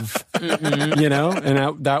sort of, and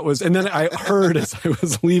that was, and then I heard as I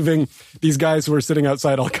was leaving, these guys who were sitting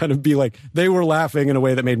outside all kind of be like, they were laughing in a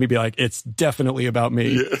way that made me be like, it's definitely about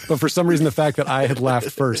me. Yeah. But for some reason, the fact that I had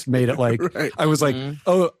laughed first made it like, I was like,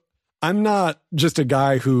 oh, I'm not just a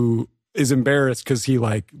guy who is embarrassed because he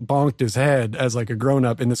like bonked his head as like a grown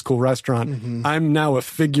up in this cool restaurant. I'm now a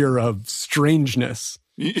figure of strangeness.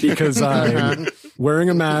 Because I'm wearing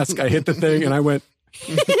a mask, I hit the thing and I went,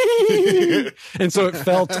 and so it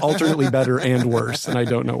felt alternately better and worse, and I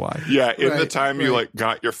don't know why. Yeah, in the time you like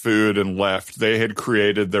got your food and left, they had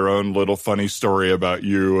created their own little funny story about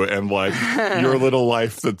you and like your little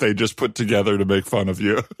life that they just put together to make fun of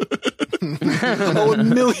you. Oh,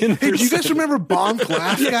 1,000,000%. Hey, do you guys remember Bonk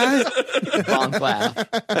Laugh, guys? Bonk Laugh.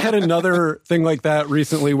 I had another thing like that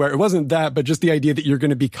recently where it wasn't that, but just the idea that you're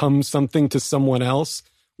going to become something to someone else,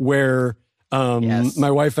 where my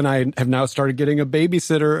wife and I have now started getting a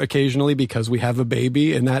babysitter occasionally because we have a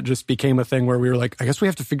baby, and that just became a thing where we were like, I guess we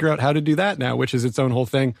have to figure out how to do that now, which is its own whole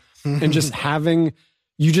thing. And just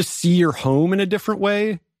you just see your home in a different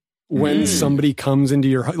way when somebody comes into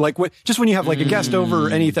your, like just when you have like a guest over or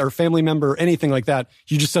anything, or family member or anything like that,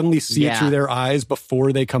 you just suddenly see it through their eyes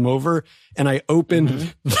before they come over. And I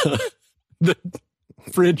opened the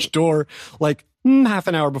fridge door like half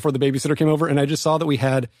an hour before the babysitter came over, and I just saw that we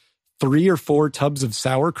had 3 or 4 tubs of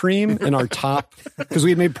sour cream in our top, because we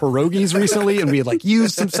had made pierogies recently and we had like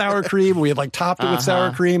used some sour cream. We had like topped it with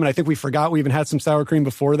sour cream, and I think we forgot we even had some sour cream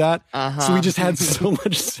before that. So we just had so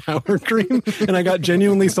much sour cream, and I got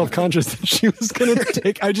genuinely self-conscious that she was going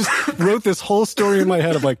to I just wrote this whole story in my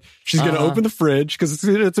head of like, she's going to open the fridge, because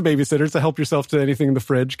it's a babysitter, it's a help yourself to anything in the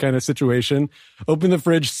fridge kind of situation. Open the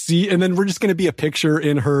fridge, see, and then we're just going to be a picture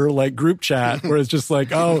in her like group chat where it's just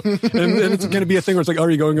like, oh, and it's going to be a thing where it's like, oh, are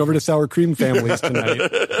you going over to sour cream families tonight?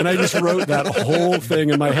 And I just wrote that whole thing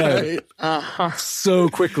in my head so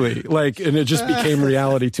quickly, like, and it just became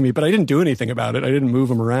reality to me. But I didn't do anything about it. I didn't move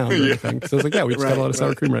them around or anything. So I was like, yeah, we just got a lot of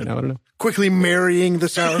sour cream right now. I don't know. Quickly marrying the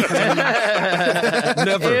sour cream.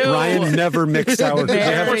 Never. Ew. Ryan never mixed sour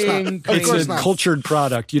cream. It's a cultured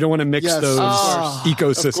product. You don't want to mix those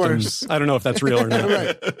ecosystems. I don't know if that's real or not.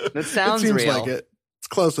 Right. That sounds it seems real. like it. It's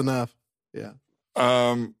close enough. Yeah.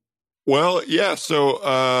 Well, yeah.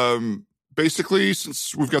 So basically,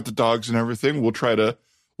 since we've got the dogs and everything, we'll try to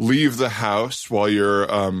leave the house while you're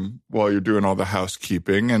doing all the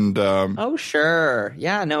housekeeping. And Oh, sure.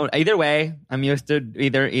 Yeah, no, either way. I'm used to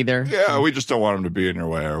either. yeah, we just don't want them to be in your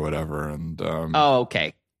way or whatever. And Oh,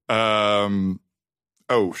 okay.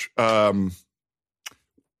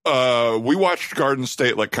 We watched Garden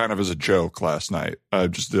State like kind of as a joke last night.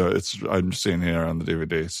 I'm just seeing here on the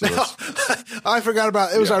DVD. So I forgot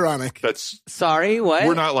about it. It was ironic. That's Sorry, what?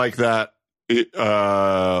 we're not like that.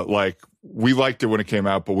 Like we liked it when it came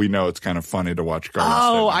out, but we know it's kind of funny to watch Garden State.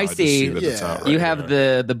 Oh, now. I just see. that it's out right You have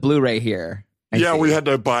here. the Blu-ray here. I Yeah, see. we had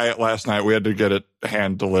to buy it last night. We had to get it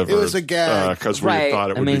hand delivered. It was a gag. because we Right.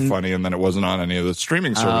 thought it would be funny, and then it wasn't on any of the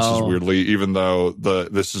streaming services. Oh. Weirdly, even though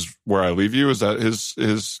This Is Where I Leave You, is that his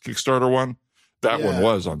Kickstarter one? That one Yeah.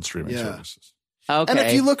 was on streaming Yeah. services. Okay. And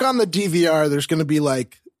if you look on the DVR, there's going to be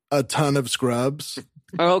like a ton of scrubs,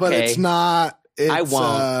 okay. but it's not. It's, I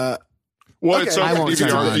won't. Well, Okay. it's I on won't turn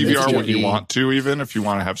DVR. on DVR the when you TV. want to, even if you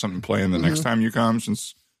want to have something playing the next time you come,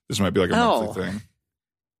 since this might be like a Oh. monthly thing.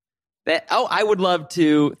 I would love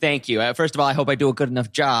to. Thank you. First of all, I hope I do a good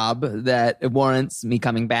enough job that it warrants me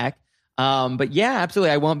coming back. But yeah, absolutely.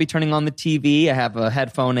 I won't be turning on the TV. I have a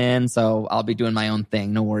headphone in, so I'll be doing my own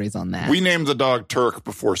thing. No worries on that. We named the dog Turk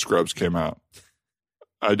before Scrubs came out.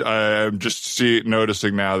 I'm just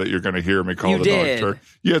noticing now that you're going to hear me call You the did. dog Turk.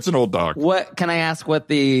 Yeah, it's an old dog. What can I ask? What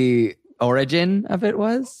the origin of it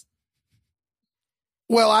was?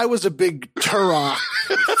 Well, I was a big Turok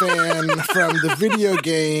fan from the video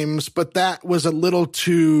games, but that was a little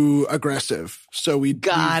too aggressive. So we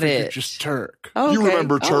Got figured it. just Turk. Okay. You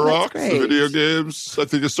remember Oh, Turok, that's the great. video games? I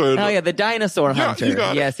think it started. Oh yeah, the dinosaur Yeah, hunter. you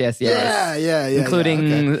got it. Yes. Yeah.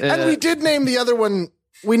 Including, okay. And we did name the other one.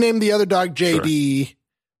 We named the other dog JD,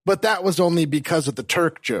 but that was only because of the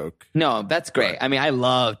Turk joke. No, that's great. I mean, I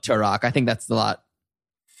love Turok. I think that's a lot.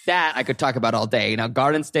 That I could talk about all day. Now,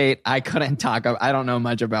 Garden State, I couldn't talk. I don't know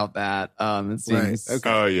much about that. It seems, Right, okay.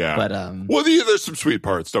 Oh yeah. but Well, there's some sweet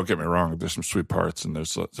parts. Don't get me wrong. There's some sweet parts, and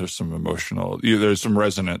there's some emotional. There's some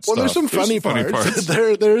resonant Well, stuff. there's some funny parts.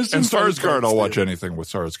 there's some And funny Sarsgaard, parts I'll watch there. anything with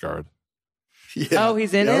Sarsgaard. Yeah. Oh,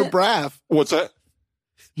 he's in Or it? Braff. What's that?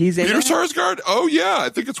 he's in Peter it? Sarsgaard? Oh yeah, I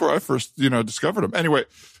think it's where I first discovered him. Anyway,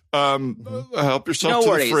 help yourself No to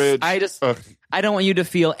worries. the fridge. I don't want you to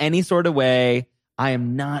feel any sort of way. I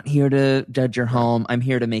am not here to judge your home. I'm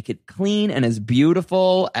here to make it clean and as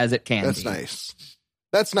beautiful as it can That's be. nice.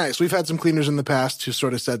 That's nice. We've had some cleaners in the past who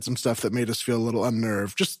sort of said some stuff that made us feel a little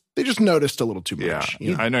unnerved. They just noticed a little too yeah, much.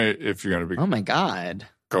 you know? I know if you're gonna be Oh my God.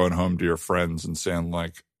 going home to your friends and saying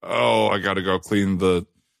like, "Oh, I got to go clean the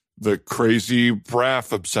crazy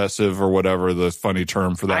Braff obsessive or whatever the funny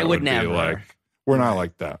term for that I would be never. like." We're not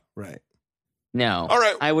like that. Right. No. All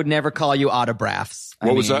right. I would never call you autographs.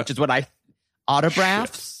 What was that? Which is what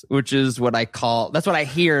autographs, which is what I call. That's what I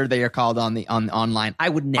hear they are called on online. I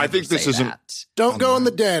would never. I think this say isn't- that. Don't go in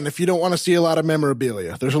the den if you don't want to see a lot of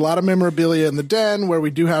memorabilia. There's a lot of memorabilia in the den where we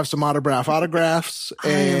do have some autographs. I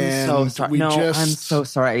am so And sorry. we No, just, I'm so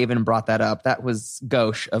sorry. I even brought that up. That was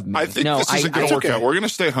gauche of me. I think no, this isn't going it's to work okay. out. We're going to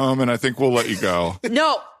stay home, and I think we'll let you go.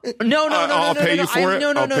 No, I'll pay you for it.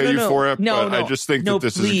 I'll pay you for it. No, but I just think no, that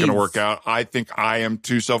this isn't going to please. work out. I think I am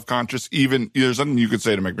too self-conscious. Even there's nothing you could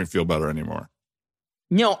say to make me feel better anymore.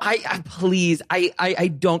 No, I please, I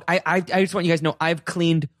don't. I just want you guys to know I've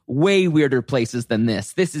cleaned way weirder places than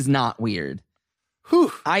this. This is not weird.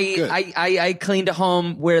 Whew, good. I cleaned a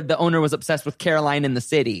home where the owner was obsessed with Caroline in the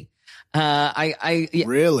City.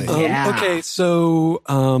 Really? Yeah. Okay, so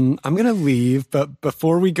I'm going to leave, but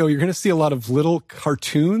before we go, you're going to see a lot of little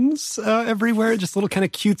cartoons everywhere, just little kind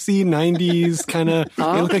of cutesy 90s kind of.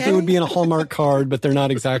 They look like they would be in a Hallmark card, but they're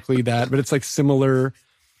not exactly that, but it's like similar.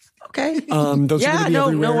 Okay. Those are going Yeah, to be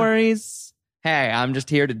everywhere. no worries. Hey, I'm just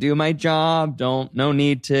here to do my job. No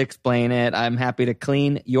need to explain it. I'm happy to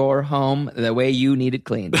clean your home the way you need it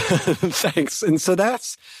cleaned. Thanks. And so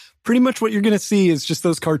that's pretty much what you're going to see is just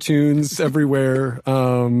those cartoons everywhere.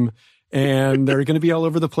 And they're going to be all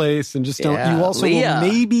over the place. And just don't, Yeah, you also Leah. will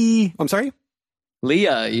maybe, I'm sorry?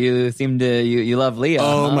 Leah, you seem to, you love Leah.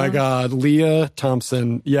 Oh huh? my God. Leah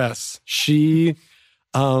Thompson. Yes. She,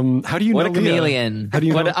 how do you What know a Leah? chameleon. How do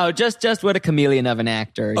you know? Just what a chameleon of an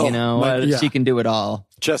actor. Oh, You know, yeah. she can do it all.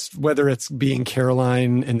 Just whether it's being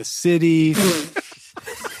Caroline in the City.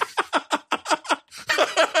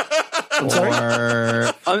 I'm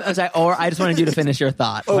sorry? I'm sorry, or I just wanted you to finish your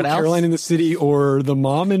thought. Oh, What else? Caroline in the City or the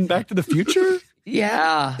mom in Back to the Future?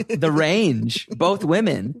 Yeah, the range. Both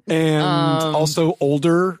women. And also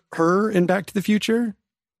older her in Back to the Future,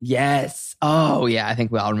 Yes. Oh, yeah. I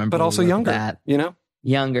think we all remember. but also younger, that. you know?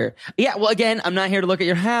 Younger. Yeah, well, again, I'm not here to look at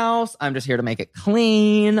your house. I'm just here to make it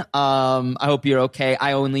clean. I hope you're okay.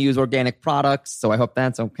 I only use organic products, so I hope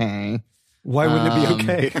that's okay. Why wouldn't it be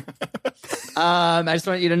okay? I just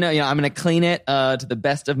want you to know, I'm going to clean it to the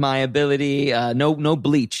best of my ability. No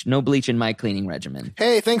bleach in my cleaning regimen.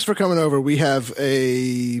 Hey, thanks for coming over. We have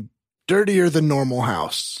a dirtier than normal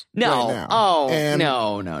house. No. Right now. Oh, and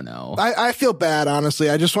no. I feel bad, honestly.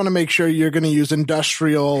 I just want to make sure you're going to use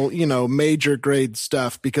industrial, major grade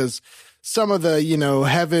stuff, because some of the,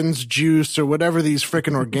 Heaven's Juice or whatever these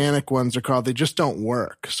freaking organic ones are called, they just don't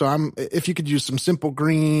work. So if you could use some Simple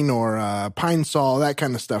Green or Pine Sol, that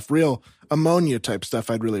kind of stuff, real ammonia type stuff,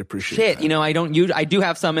 I'd really appreciate that. I do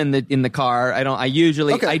have some in the car.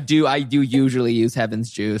 I do usually use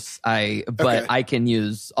Heaven's Juice. But I can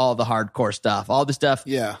use all the hardcore stuff, all the stuff,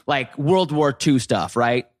 like World War II stuff,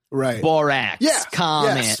 right? Right. Borax,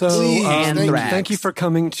 Comet, yes. So Anthrax. thank you for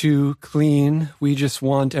coming to clean. We just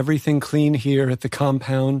want everything clean here at the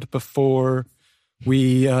compound before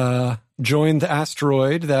we join the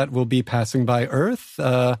asteroid that will be passing by Earth.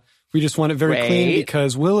 We just want it very clean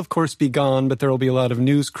because we'll, of course, be gone, but there will be a lot of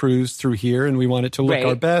news crews through here, and we want it to look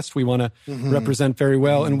our best. We want to represent very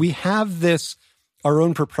well. And we have our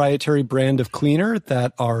own proprietary brand of cleaner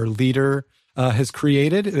that our leader has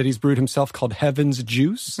created, that he's brewed himself, called Heaven's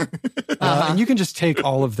Juice. And you can just take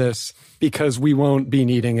all of this because we won't be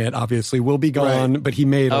needing it, obviously. We'll be gone, but he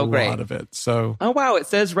made a lot of it. So, oh, wow. It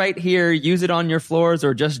says right here, use it on your floors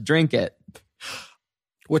or just drink it.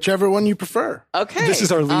 Whichever one you prefer. Okay. This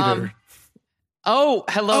is our leader. Hello.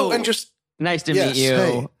 Oh, and just nice to meet you.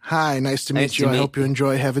 Hey. Hi, nice to meet you. I hope you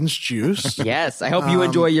enjoy Heaven's Juice. Yes, I hope you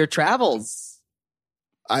enjoy your travels.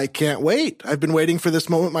 I can't wait. I've been waiting for this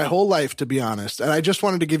moment my whole life, to be honest. And I just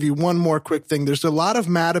wanted to give you one more quick thing. There's a lot of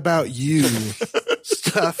Mad About You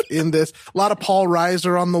stuff in this. A lot of Paul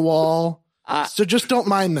Reiser on the wall. So just don't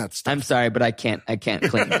mind that stuff. I'm sorry, but I can't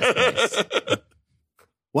clean this place.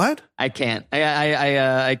 What? I can't.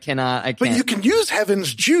 I cannot. But you can use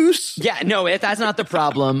Heaven's Juice. Yeah, no, that's not the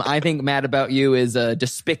problem. I think Mad About You is a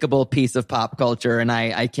despicable piece of pop culture, and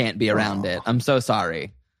I can't be around it. I'm so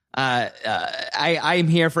sorry. I'm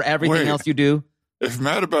here for everything else you do. If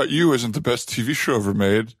Mad About You isn't the best TV show ever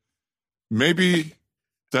made, maybe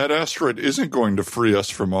that asteroid isn't going to free us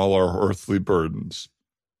from all our earthly burdens.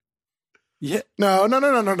 Yeah. No.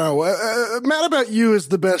 Mad About You is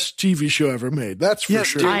the best TV show ever made. That's for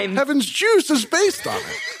sure. Heaven's Juice is based on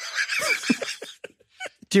it.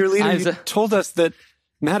 Dear leader, you told us that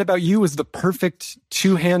Mad About You was the perfect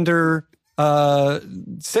two-hander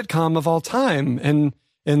sitcom of all time.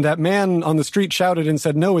 And that man on the street shouted and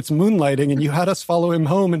said, no, it's moonlighting. And you had us follow him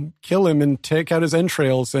home and kill him and take out his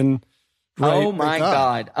entrails. And oh my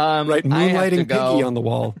God. Moonlighting Piggy on the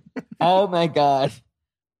wall. Oh my God.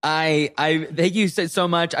 I thank you so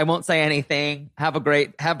much. I won't say anything. Have a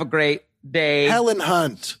great day. Helen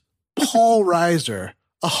Hunt, Paul Reiser,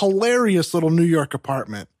 a hilarious little New York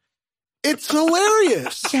apartment. It's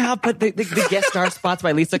hilarious. Yeah, but the guest star spots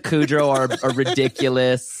by Lisa Kudrow are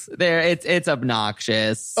ridiculous. It's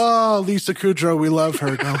obnoxious. Oh, Lisa Kudrow, we love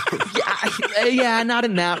her. Yeah, not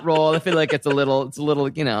in that role. I feel like it's a little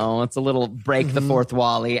break the fourth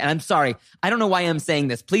wally. And I'm sorry, I don't know why I'm saying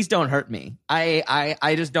this. Please don't hurt me.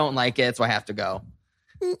 I just don't like it, so I have to go.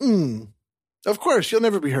 Of course, you'll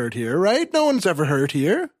never be hurt here, right? No one's ever hurt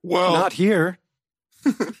here. Well, not here.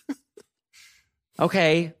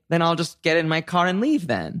 Okay, then I'll just get in my car and leave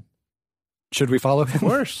then. Should we follow him? Of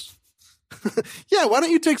course. Yeah, why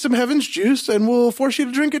don't you take some Heaven's Juice and we'll force you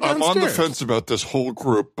to drink it downstairs. I'm on the fence about this whole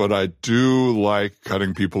group, but I do like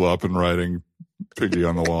cutting people up and writing Piggy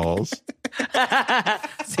on the walls.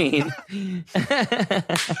 Scene.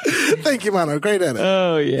 Thank you, Mano. Great edit.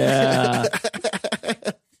 Oh, yeah.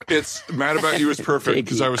 It's Mad About You is perfect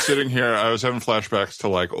because I was sitting here, I was having flashbacks to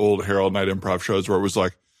like old Harold Night improv shows where it was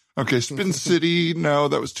like, okay, Spin City, no,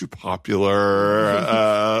 that was too popular.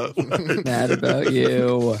 Mad About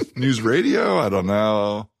You. News Radio, I don't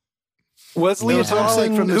know. Was Leah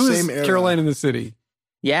Thompson from the who same is era. Caroline in the City?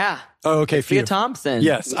 Yeah. Oh, okay. Leah Thompson.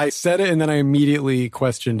 Yes, I said it and then I immediately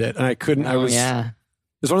questioned it and I couldn't. Yeah. It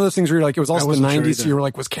was one of those things where you're like, it was also the 90s. So you were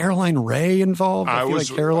like, was Caroline Ray involved? I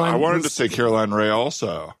wanted to say Caroline Ray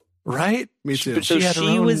also. Right? Me too. But So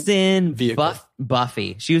she was in vehicle.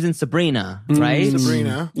 Buffy. She was in Sabrina, right?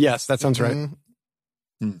 Sabrina. Yes, that sounds right.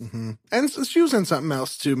 Mm-hmm. And she was in something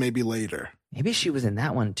else too, maybe later. Maybe she was in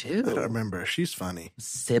that one too. I don't remember. She's funny.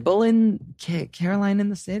 Sybil in Caroline in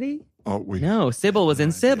the City? No, Sybil was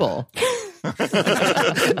in Sybil. What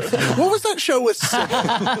was that show with Sybil?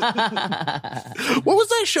 What was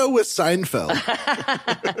that show with Seinfeld?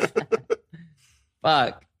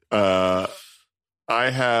 Fuck. I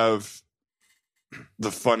have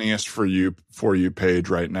the funniest for you page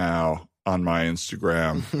right now on my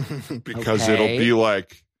Instagram because Okay. it'll be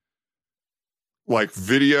like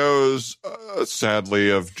videos, sadly,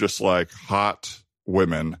 of just like hot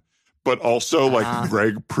women, but also like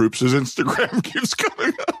Greg Proops' Instagram keeps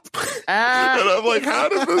coming up. And I'm like, how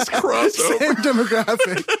did this cross Same over?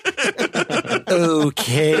 demographic.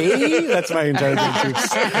 Okay. That's my entire thing.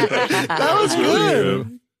 That was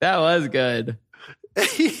good. That was good.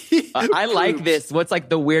 I like this. What's like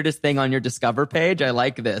the weirdest thing on your Discover page? I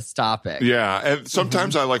like this topic. Yeah, and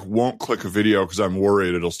sometimes I like won't click a video because I'm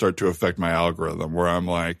worried it'll start to affect my algorithm. Where I'm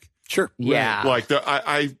like, Sure. Yeah. like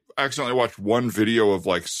I accidentally watched one video of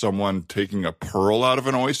like someone taking a pearl out of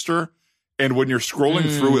an oyster, and when you're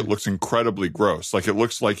scrolling through, it looks incredibly gross. Like it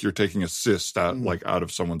looks like you're taking a cyst out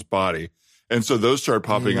of someone's body, and so those started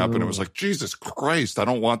popping up, and it was like, Jesus Christ, I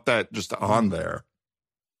don't want that just on there.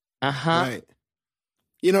 Right.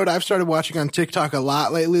 You know what I've started watching on TikTok a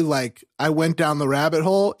lot lately? Like I went down the rabbit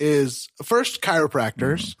hole is first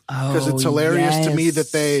chiropractors because it's hilarious to me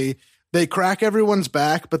that they crack everyone's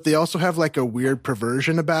back, but they also have like a weird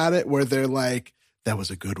perversion about it where they're like, that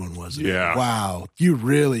was a good one, wasn't it? Yeah. Wow. You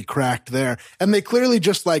really cracked there. And they clearly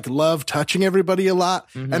just like love touching everybody a lot.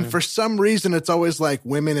 And for some reason, it's always like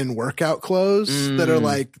women in workout clothes that are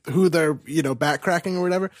like who they're, back cracking or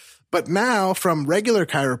whatever. But now from regular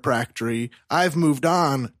chiropractic, I've moved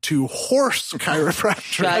on to horse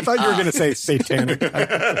chiropractic. I thought you were going to say satanic.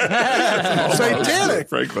 Satanic.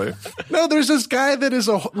 Frankly, No, there's this guy that is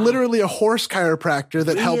literally a horse chiropractor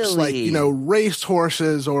that helps like, race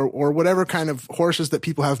horses or whatever kind of horses that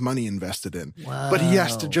people have money invested in. Wow. But he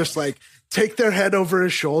has to just like take their head over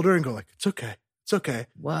his shoulder and go like, it's okay. It's okay.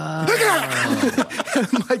 Wow. But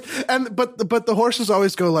the horses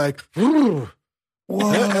always go like, whoa.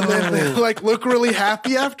 And then they like look really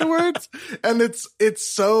happy afterwards. And it's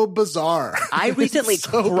so bizarre. I recently It's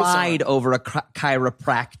so cried bizarre. over a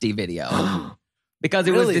chiropractic video because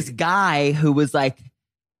it was this guy who was like,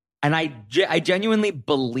 and I genuinely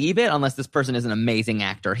believe it, unless this person is an amazing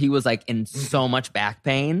actor. He was like in so much back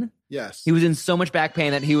pain. Yes. He was in so much back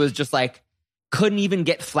pain that he was just like, couldn't even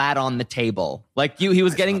get flat on the table. Like he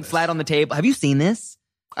was getting flat on the table. Have you seen this?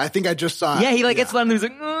 I think I just saw it. Yeah, he like gets flat and he's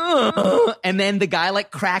like, "Ugh." And then the guy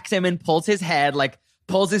like cracks him and pulls his head, like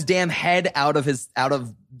pulls his damn head out of his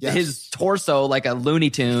his torso like a Looney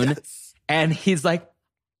Tune. Yes. And he's like,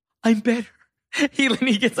 I'm better. He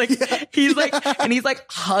gets like, he's like, and he's like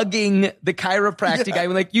hugging the chiropractic guy.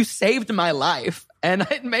 Like, you saved my life. And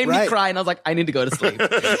it made me cry. And I was like, I need to go to sleep.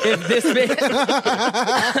 If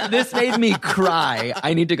this made me cry,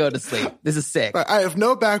 I need to go to sleep. This is sick. I have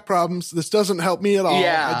no back problems. This doesn't help me at all.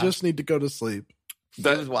 Yeah. I just need to go to sleep.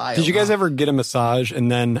 That was wild. Did you guys ever get a massage and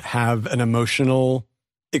then have an emotional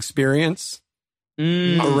experience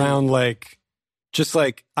around like, just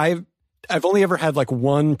like I've only ever had like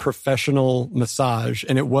one professional massage,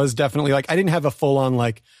 and it was definitely like, I didn't have a full on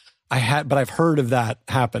like but I've heard of that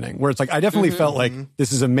happening where it's like, I definitely felt like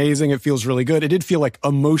this is amazing. It feels really good. It did feel like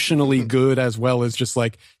emotionally good as well as just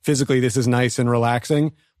like physically, this is nice and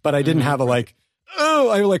relaxing, but I didn't have a like,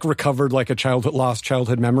 I like recovered like a lost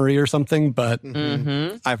childhood memory or something, but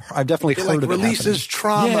I've definitely It heard like of releases it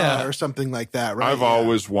trauma or something like that, right? I've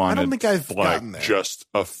always wanted. I don't think I've gotten there. Just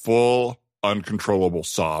a full uncontrollable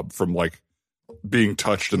sob from like being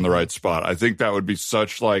touched in the right spot. I think that would be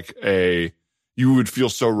such like you would feel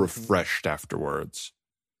so refreshed afterwards.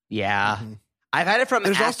 Yeah. I've had it from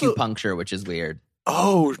There's also- acupuncture, which is weird.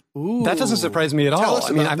 Oh, Ooh. that doesn't surprise me at Tell all. us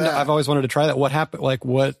I mean, about that. I've always wanted to try that. What happened? Like,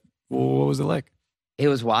 what was it like? It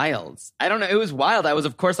was wild. I don't know. It was wild. I was,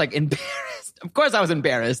 of course, like embarrassed. Of course, I was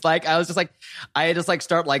embarrassed. Like, I was just like, I just like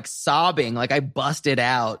start like sobbing. Like, I busted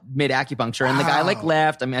out mid acupuncture, and the guy like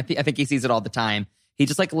left. I mean, I think he sees it all the time. He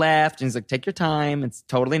just like left, and he's like, "Take your time. It's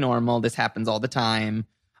totally normal. This happens all the time."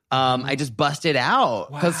 I just busted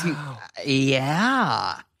out because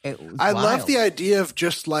I love the idea of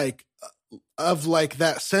just like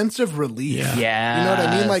that sense of relief. Yeah. You know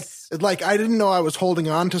what I mean? Like I didn't know I was holding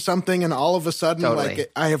on to something, and all of a sudden, Totally.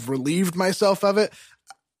 like I have relieved myself of it.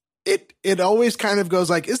 It always kind of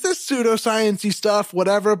goes like, is this pseudoscience-y stuff,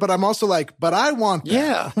 whatever? But I'm also like, but I want that.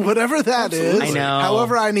 Yeah. Whatever that is. I know.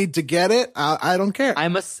 However I need to get it, I don't care.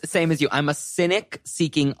 I'm same as you. I'm a cynic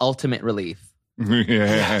seeking ultimate relief.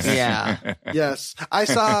 Yeah. Yes. I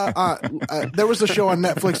saw, there was a show on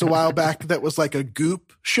Netflix a while back that was like a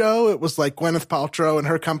Goop show. It was like Gwyneth Paltrow and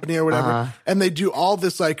her company or whatever. And they do all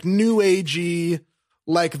this like new agey,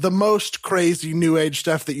 like the most crazy new age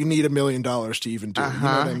stuff that you need $1 million to even do. You know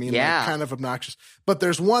what I mean? Yeah. Like kind of obnoxious. But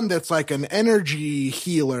there's one that's like an energy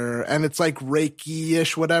healer and it's like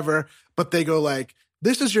Reiki-ish, whatever. But they go like,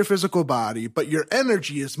 this is your physical body, but your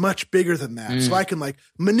energy is much bigger than that. So I can like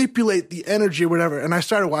manipulate the energy or whatever. And I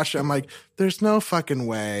started watching it. I'm like, there's no fucking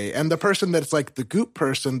way. And the person that's like the goop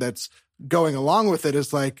person that's going along with it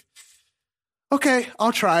is like, okay,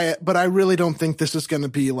 I'll try it, but I really don't think this is going to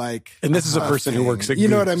be like. And this is a person who works at you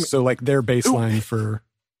know Goop, what I mean? so like their baseline for.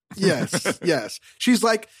 Yes. She's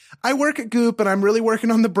like, I work at Goop and I'm really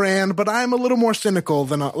working on the brand, but I'm a little more cynical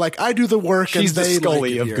than like I do the work. She's and the they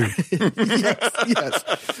Scully like of Goop.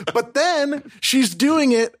 yes. But then she's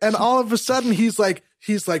doing it, and all of a sudden he's like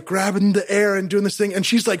grabbing the air and doing this thing, and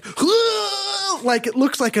she's like, like it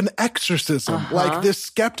looks like an exorcism. Like this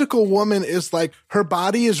skeptical woman is like, her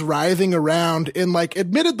body is writhing around in like,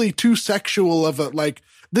 admittedly too sexual of a like.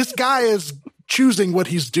 This guy is choosing what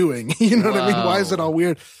he's doing. You know what I mean? Why is it all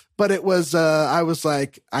weird? But it was, I was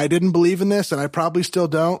like, I didn't believe in this and I probably still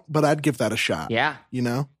don't, but I'd give that a shot. Yeah. You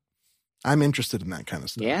know, I'm interested in that kind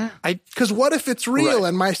of stuff. Yeah. Because what if it's real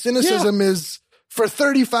and my cynicism is for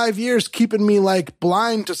 35 years keeping me like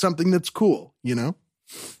blind to something that's cool, you know?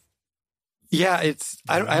 Yeah,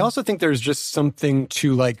 I also think there's just something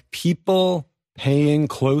to like people paying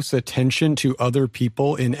close attention to other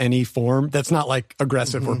people in any form that's not like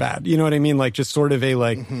aggressive or bad. You know what I mean? Like just sort of a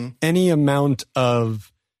like any amount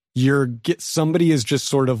of somebody is just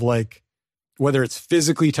sort of like, whether it's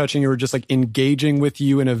physically touching you or just like engaging with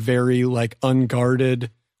you in a very like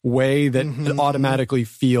unguarded way that automatically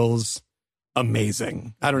feels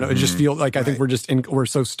amazing. I don't know. It just feels like I think we're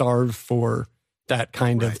so starved for that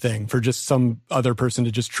kind of thing, for just some other person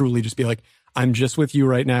to just truly just be like, I'm just with you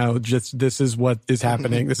right now. Just this is what is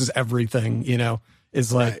happening. This is everything, you know,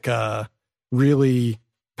 is like really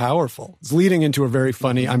powerful. It's leading into a very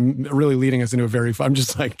funny, I'm really leading us into a very I'm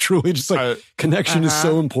just like truly just like connection is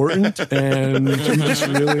so important. And you just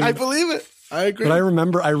really, I believe it. I agree. But I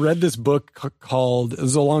remember I read this book called, it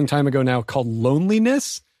was a long time ago now, called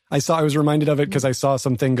Loneliness. I was reminded of it because I saw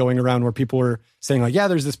something going around where people were saying like, yeah,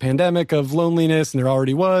 there's this pandemic of loneliness and there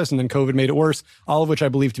already was, and then COVID made it worse, all of which I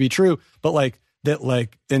believe to be true. But like that,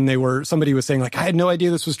 like, and somebody was saying like, I had no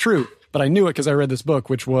idea this was true, but I knew it because I read this book,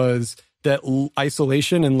 which was that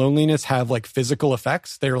isolation and loneliness have like physical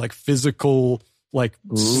effects. They're like physical, like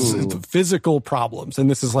physical problems.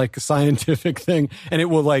 And this is like a scientific thing. And it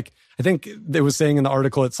will like, I think it was saying in the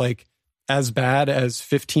article, it's like, as bad as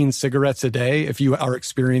 15 cigarettes a day if you are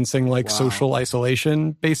experiencing like social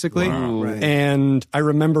isolation, basically. Wow. Right. And I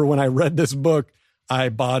remember when I read this book, I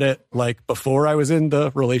bought it like before I was in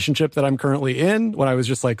the relationship that I'm currently in, when I was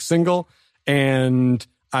just like single. And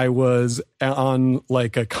I was on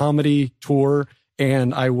like a comedy tour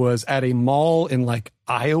and I was at a mall in like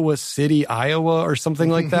Iowa City, Iowa or something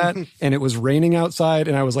like that. And it was raining outside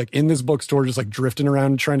and I was like in this bookstore just like drifting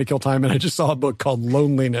around trying to kill time. And I just saw a book called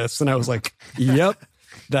Loneliness and I was like, yep,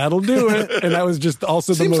 that'll do it. And that was just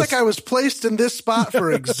also Seems like I was placed in this spot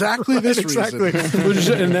for exactly this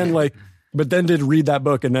reason. And then like, but then did read that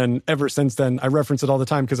book. And then ever since then, I reference it all the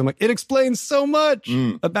time because I'm like, it explains so much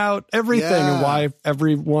about everything and why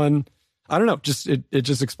everyone, I don't know, just it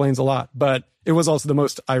just explains a lot. But it was also the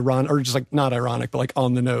most ironic, or just like not ironic, but like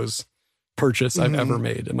on the nose purchase I've ever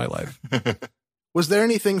made in my life. Was there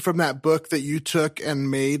anything from that book that you took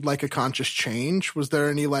and made like a conscious change? Was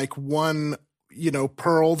there any like one, you know,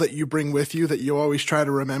 pearl that you bring with you that you always try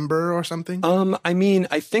to remember or something? I mean,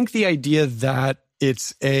 I think the idea that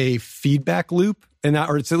it's a feedback loop and that,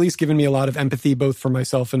 or it's at least given me a lot of empathy, both for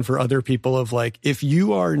myself and for other people of like, if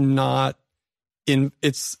you are not in,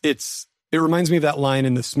 it reminds me of that line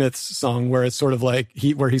in the Smiths song where it's sort of like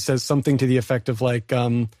where he says something to the effect of like,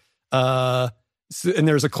 and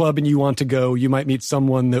there's a club and you want to go, you might meet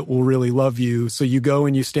someone that will really love you. So you go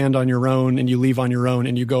and you stand on your own and you leave on your own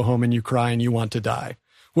and you go home and you cry and you want to die.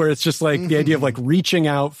 Where it's just like the idea of like reaching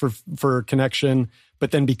out for connection,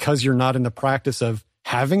 but then because you're not in the practice of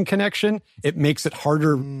having connection, it makes it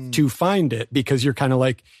harder to find it because you're kind of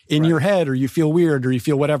like in your head, or you feel weird, or you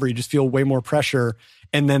feel whatever, you just feel way more pressure.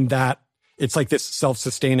 And then it's like this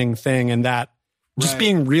self-sustaining thing, and that just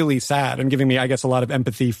being really sad and giving me, I guess, a lot of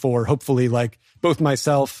empathy for hopefully like both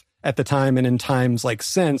myself at the time and in times like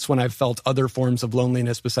since when I've felt other forms of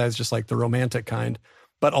loneliness besides just like the romantic kind,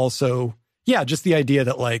 but also, yeah, just the idea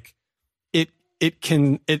that like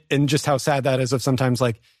and just how sad that is of sometimes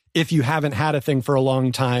like, if you haven't had a thing for a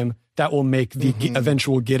long time, that will make the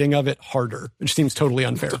eventual getting of it harder, which seems totally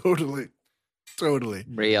unfair. Totally.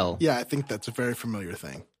 Real. Yeah, I think that's a very familiar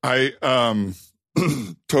thing. I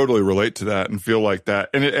totally relate to that and feel like that.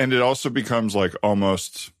 And it also becomes like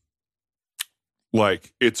almost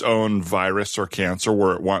like its own virus or cancer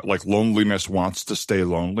where like loneliness wants to stay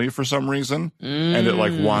lonely for some reason. And it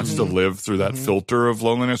like wants to live through that filter of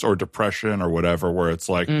loneliness or depression or whatever, where it's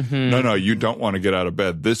like, no, you don't want to get out of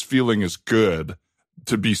bed. This feeling is good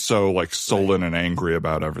to be so like sullen and angry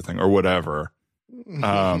about everything or whatever.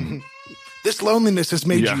 This loneliness has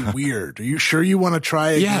made you weird. Are you sure you want to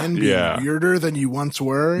try again being weirder than you once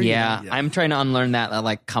were? Yeah. I'm trying to unlearn that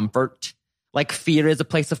like comfort. Like fear is a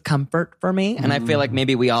place of comfort for me. And I feel like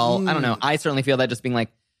maybe we all, I don't know. I certainly feel that just being like,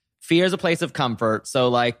 fear is a place of comfort. So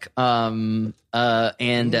like, here's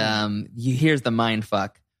the mind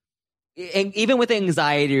fuck. Even with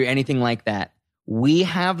anxiety or anything like that, we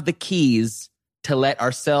have the keys to let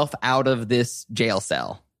ourselves out of this jail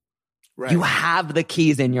cell. Right. You have the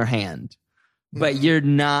keys in your hand. But you're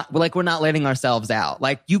not, like, we're not letting ourselves out.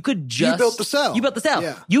 Like, you could just... You built the cell.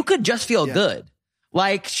 Yeah. You could just feel good.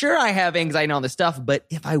 Like, sure, I have anxiety and all this stuff, but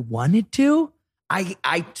if I wanted to,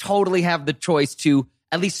 I totally have the choice to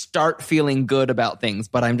at least start feeling good about things,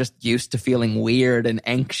 but I'm just used to feeling weird and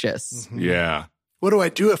anxious. Yeah. What do I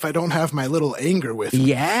do if I don't have my little anger with me?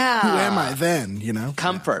 Yeah. Who am I then, you know?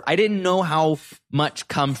 Comfort. I didn't know how much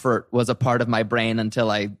comfort was a part of my brain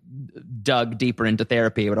until I dug deeper into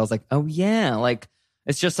therapy. But I was like, oh yeah, like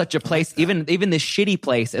it's just such a place. Even this shitty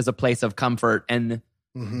place is a place of comfort, and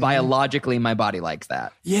biologically my body likes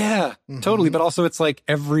that. Yeah, totally. But also it's like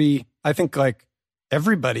I think like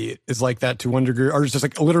everybody is like that to one degree, or it's just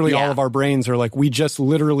like literally all of our brains are like,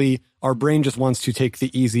 our brain just wants to take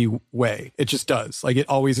the easy way. It just does. Like it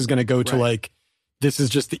always is going to go to like, this is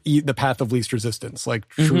just the path of least resistance. Like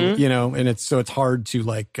true, you know, and it's hard to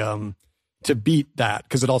like, to beat that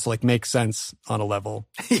because it also like makes sense on a level.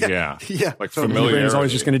 Yeah. Like familiarity. Your brain is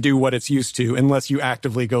always just going to do what it's used to unless you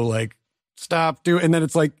actively go like, stop, do it. And then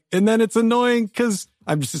it's like, and then it's annoying because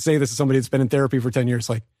I'm just to say this is somebody that's been in therapy for 10 years,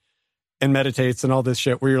 like, and meditates and all this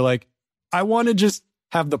shit where you're like, I want to just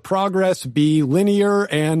have the progress be linear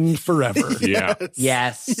and forever.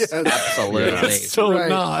 Yes. Absolutely. Yeah. It's so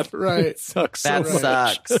not. Right. It sucks that so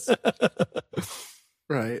much. sucks.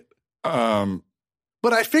 Right.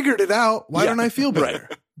 But I figured it out. Why don't I feel better?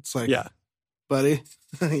 It's like, buddy.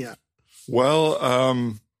 Yeah.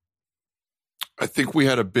 Well, I think we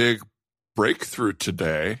had a big breakthrough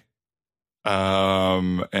today.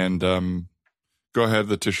 Go ahead.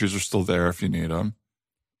 The tissues are still there if you need them.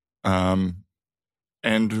 And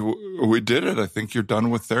we did it. I think you're done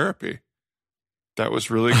with therapy. That was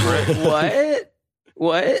really great.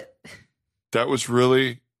 What? That was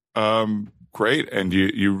really great. And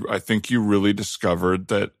I think you really discovered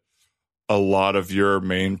that a lot of your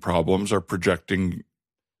main problems are projecting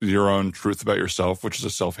your own truth about yourself, which is a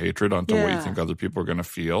self-hatred onto what you think other people are going to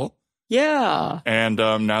feel. Yeah. And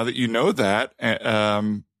now that you know that,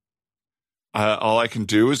 all I can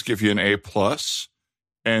do is give you an A+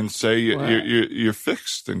 and say you're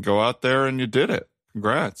fixed and go out there and you did it.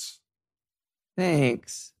 Congrats.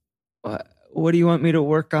 Thanks. What do you want me to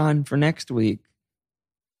work on for next week?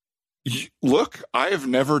 Look, I have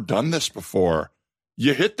never done this before.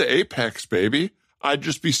 You hit the apex, baby. I'd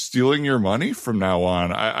just be stealing your money from now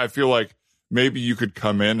on. I feel like maybe you could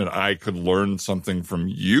come in and I could learn something from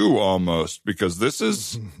you almost, because this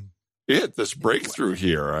is this breakthrough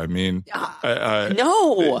here. I mean,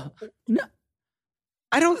 no,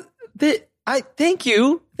 I don't. Thank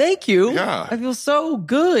you. Yeah. I feel so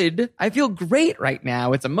good. I feel great right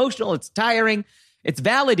now. It's emotional. It's tiring. It's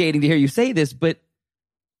validating to hear you say this, but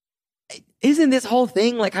isn't this whole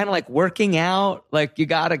thing like kind of like working out? Like you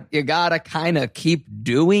gotta kind of keep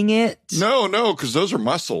doing it. No, because those are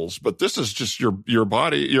muscles, but this is just your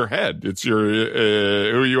body, your head. It's your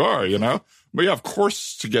who you are, you know. But yeah, of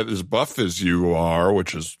course, to get as buff as you are,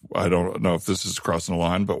 which is, I don't know if this is crossing the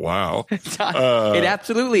line, but wow. It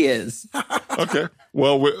absolutely is. Okay.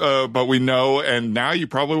 Well, but we know, and now you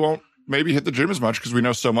probably won't maybe hit the gym as much because we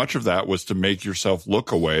know so much of that was to make yourself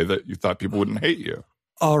look a way that you thought people wouldn't hate you.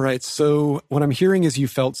 All right. So what I'm hearing is you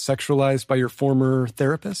felt sexualized by your former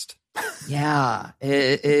therapist? Yeah.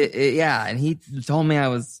 Yeah. And he told me it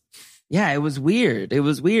was weird. It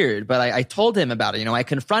was weird. But I told him about it. You know, I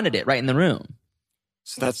confronted it right in the room.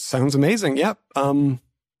 So that sounds amazing. Yep.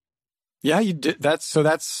 Yeah, you did. That's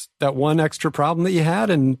that one extra problem that you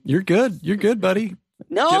had, and you're good. You're good, buddy.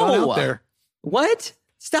 No. Get on out there. What?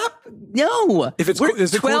 Stop. No. Is it cool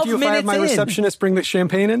if you have my receptionist bring the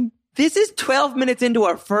champagne in? This is 12 minutes into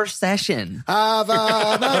our first session. No,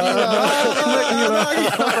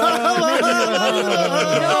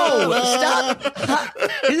 stop.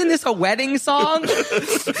 Isn't this a wedding song?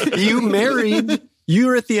 You married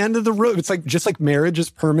You're at the end of the road. It's like, just like marriage is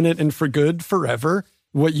permanent and for good forever.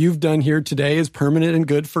 What you've done here today is permanent and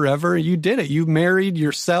good forever. You did it. You married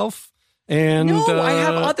yourself. And No, I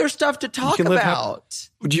have other stuff to talk about.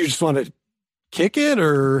 Do you just want to kick it,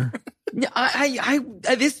 or?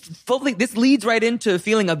 This leads right into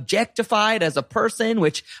feeling objectified as a person,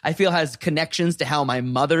 which I feel has connections to how my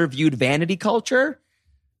mother viewed vanity culture.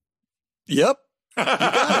 Yep.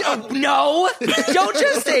 No, don't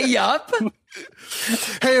just say yup.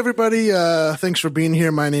 Hey, everybody. Thanks for being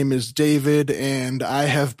here. My name is David, and I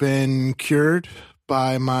have been cured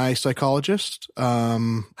by my psychologist. I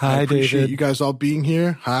appreciate David. you guys all being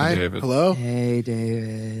here. Hi. David. Hello. Hey,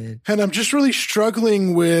 David. And I'm just really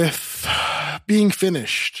struggling with being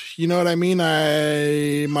finished. You know what I mean?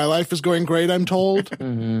 My life is going great, I'm told.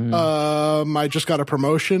 I just got a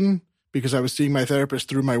promotion because I was seeing my therapist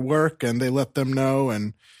through my work, and they let them know.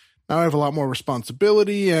 And now I have a lot more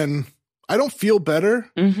responsibility, and I don't feel better.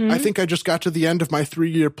 I think I just got to the end of my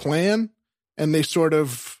 3-year plan, and they sort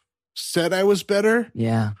of said I was better.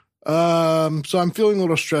 Yeah. So I'm feeling a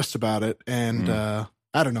little stressed about it, and I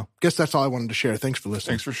don't know. Guess that's all I wanted to share. Thanks for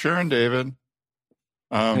listening. Thanks for sharing, David.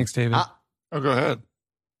 Thanks, David. Oh, go ahead.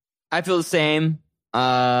 I feel the same.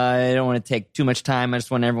 I don't want to take too much time. I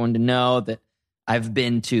just want everyone to know that I've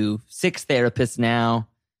been to 6 therapists now.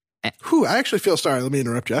 Whew, I actually feel sorry. Let me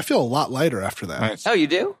interrupt you. I feel a lot lighter after that. Nice. Oh, you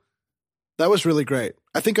do? That was really great.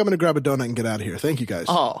 I think I'm going to grab a donut and get out of here. Thank you, guys.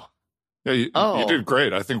 Oh. Yeah, you did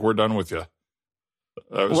great. I think we're done with you.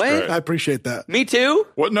 That was What? great. I appreciate that. Me too?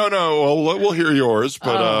 What? No. We'll hear yours,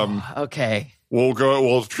 but Okay. we'll go.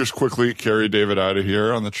 We'll just quickly carry David out of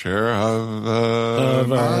here on the chair.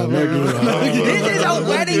 This is a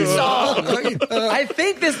wedding song. I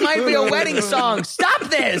think this might be a wedding song. Stop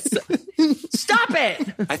this. Stop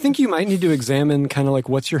it. I think you might need to examine kind of like,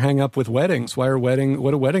 what's your hang up with weddings? What do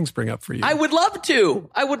weddings bring up for you? I would love to.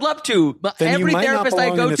 But Then you every might not therapist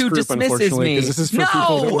I belong go in this to group, dismisses unfortunately, me. because this is for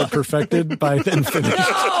people that were perfected by then finished.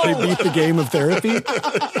 No! They beat the game of therapy.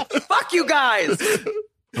 Fuck you guys.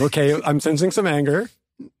 Okay, I'm sensing some anger.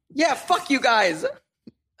 Yeah, fuck you guys.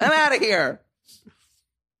 I'm out of here.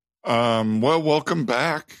 Well, welcome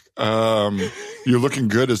back. You're looking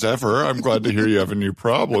good as ever. I'm glad to hear you have a new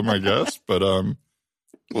problem, I guess, but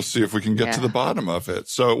we'll see if we can get to the bottom of it.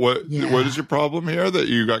 So what is your problem here that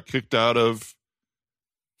you got kicked out of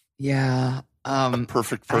Yeah. a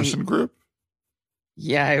perfect person group?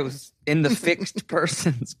 Yeah, I was in the fixed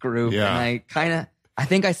persons group, Yeah. and I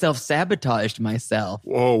think I self-sabotaged myself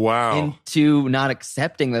Oh, wow. into not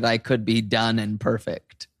accepting that I could be done and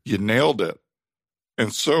perfect. You nailed it.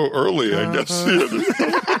 And so early, I guess.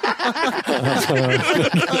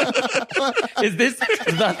 Is this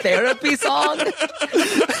the therapy song?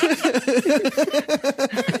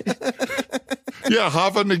 Yeah,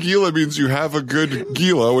 Hava Nagila means you have a good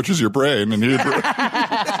gila, which is your brain. And No,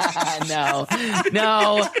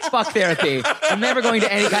 fuck therapy. I'm never going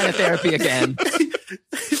to any kind of therapy again.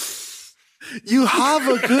 You have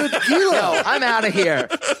a good gila. No, I'm out of here.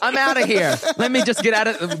 Let me just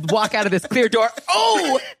walk out of this clear door.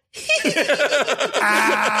 Oh! Check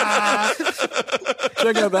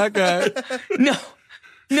out that guy.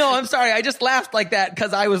 No, I'm sorry. I just laughed like that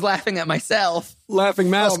because I was laughing at myself. Laughing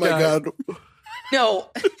mask Oh, my guy. God. No,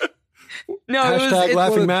 Hashtag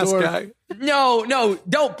laughing mask dork. guy. No,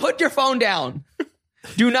 don't put your phone down.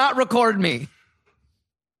 Do not record me.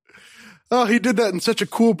 Oh, he did that in such a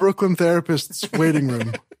cool Brooklyn therapist's waiting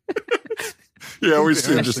room. yeah, we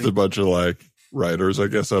seem just a bunch of writers, I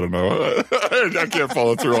guess. I don't know. I can't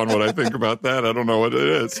follow through on what I think about that. I don't know what it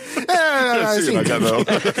is. I See, I got no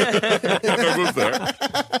move there.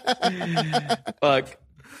 Fuck.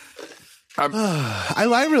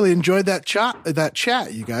 I really enjoyed that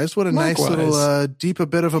chat, you guys. What a nice Likewise. little deep a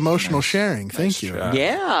bit of emotional sharing. Thank you. chat.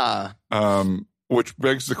 Yeah. Which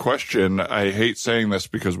begs the question, I hate saying this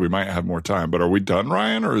because we might have more time, but are we done,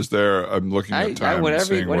 Ryan? Or is there, I'm looking at time and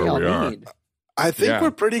seeing what do where y'all we are. need? I think Yeah.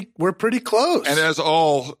 we're pretty close. And as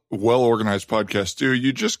all well-organized podcasts do,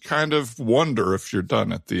 you just kind of wonder if you're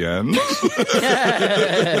done at the end.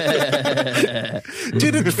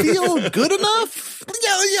 Did it feel good enough?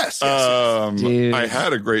 Yeah, yes. Dude. I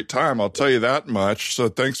had a great time, I'll tell you that much. So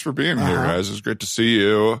thanks for being here, guys. It was great to see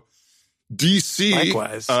you. DC,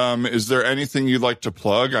 Likewise. Is there anything you'd like to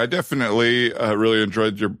plug? I definitely really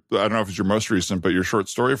enjoyed I don't know if it's your most recent, but your short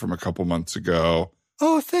story from a couple months ago.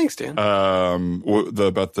 Oh, thanks, Dan.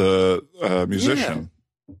 About the musician.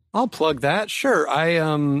 I'll plug that. Sure.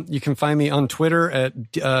 You can find me on Twitter at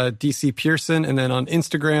DC Pierson, and then on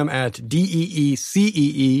Instagram at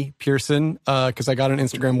DEECEE Pierson, because I got on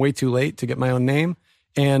Instagram way too late to get my own name.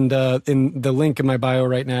 And in the link in my bio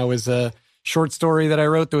right now is short story that I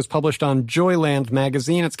wrote that was published on Joyland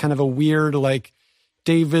magazine. It's kind of a weird, like,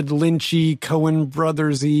 David Lynchy, Coen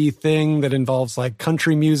Brothers-y thing that involves like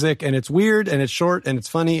country music, and it's weird and it's short and it's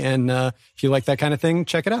funny. And if you like that kind of thing,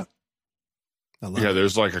 check it out. Yeah,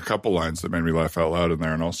 there's like a couple lines that made me laugh out loud in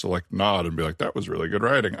there and also like nod and be like, that was really good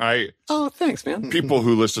writing. Oh, thanks, man. People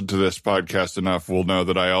who listen to this podcast enough will know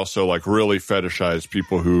that I also like really fetishize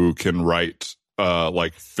people who can write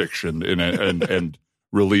like fiction and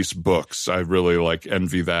release books. I really like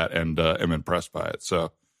envy that and am impressed by it.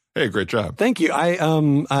 So, hey, great job. Thank you. I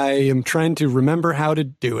am trying to remember how to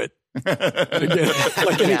do it.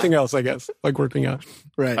 Like anything else, I guess, like working out.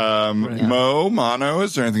 Right. Mano,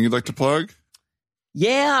 is there anything you'd like to plug?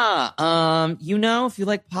 Yeah. If you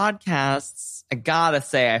like podcasts, I gotta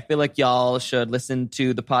say, I feel like y'all should listen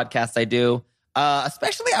to the podcast I do.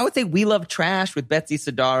 Especially, I would say We Love Trash with Betsy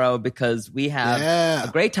Sidaro, because we have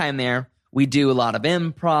a great time there. We do a lot of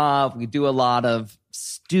improv. We do a lot of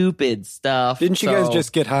stupid stuff. Didn't you guys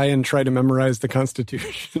just get high and try to memorize the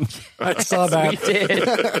Constitution? I saw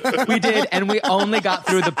that. We did. And we only got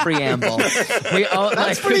through the preamble.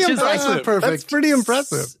 That's pretty impressive. That's pretty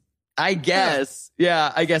impressive. I guess.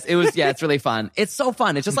 Yeah, I guess it was. Yeah, it's really fun. It's so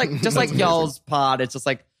fun. It's just like y'all's pod. It's just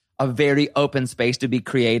like a very open space to be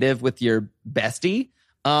creative with your bestie.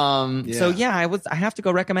 So yeah, I have to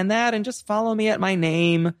go recommend that, and just follow me at my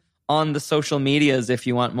name on the social medias if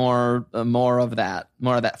you want more of that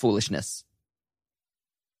foolishness.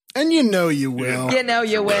 And you know you will.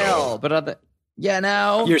 You will. But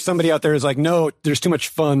you're somebody out there who's like, no, there's too much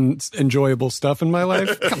fun, enjoyable stuff in my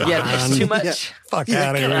life. Come on. There's too much. Fuck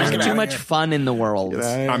out of here. There's too much fun in the world.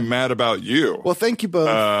 I'm mad about you. Well, thank you both.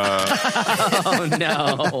 Oh,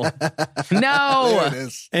 no. There it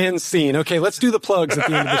is. And scene. Okay, let's do the plugs at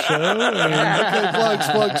the end of the show.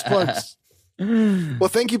 Okay, plugs. Well,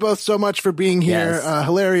 thank you both so much for being here. Yes.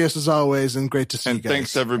 Hilarious as always, and great to see you And guys.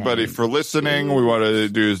 thanks everybody for listening. We wanted to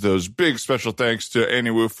do those big special thanks to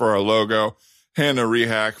Annie Wu for our logo, Hannah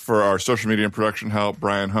Rehack for our social media and production help,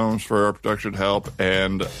 Brian Holmes for our production help,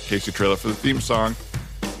 and Casey Trailer for the theme song.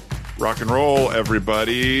 Rock and roll,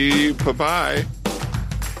 everybody. Bye-bye.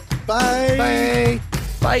 Bye.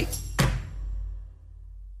 Bye.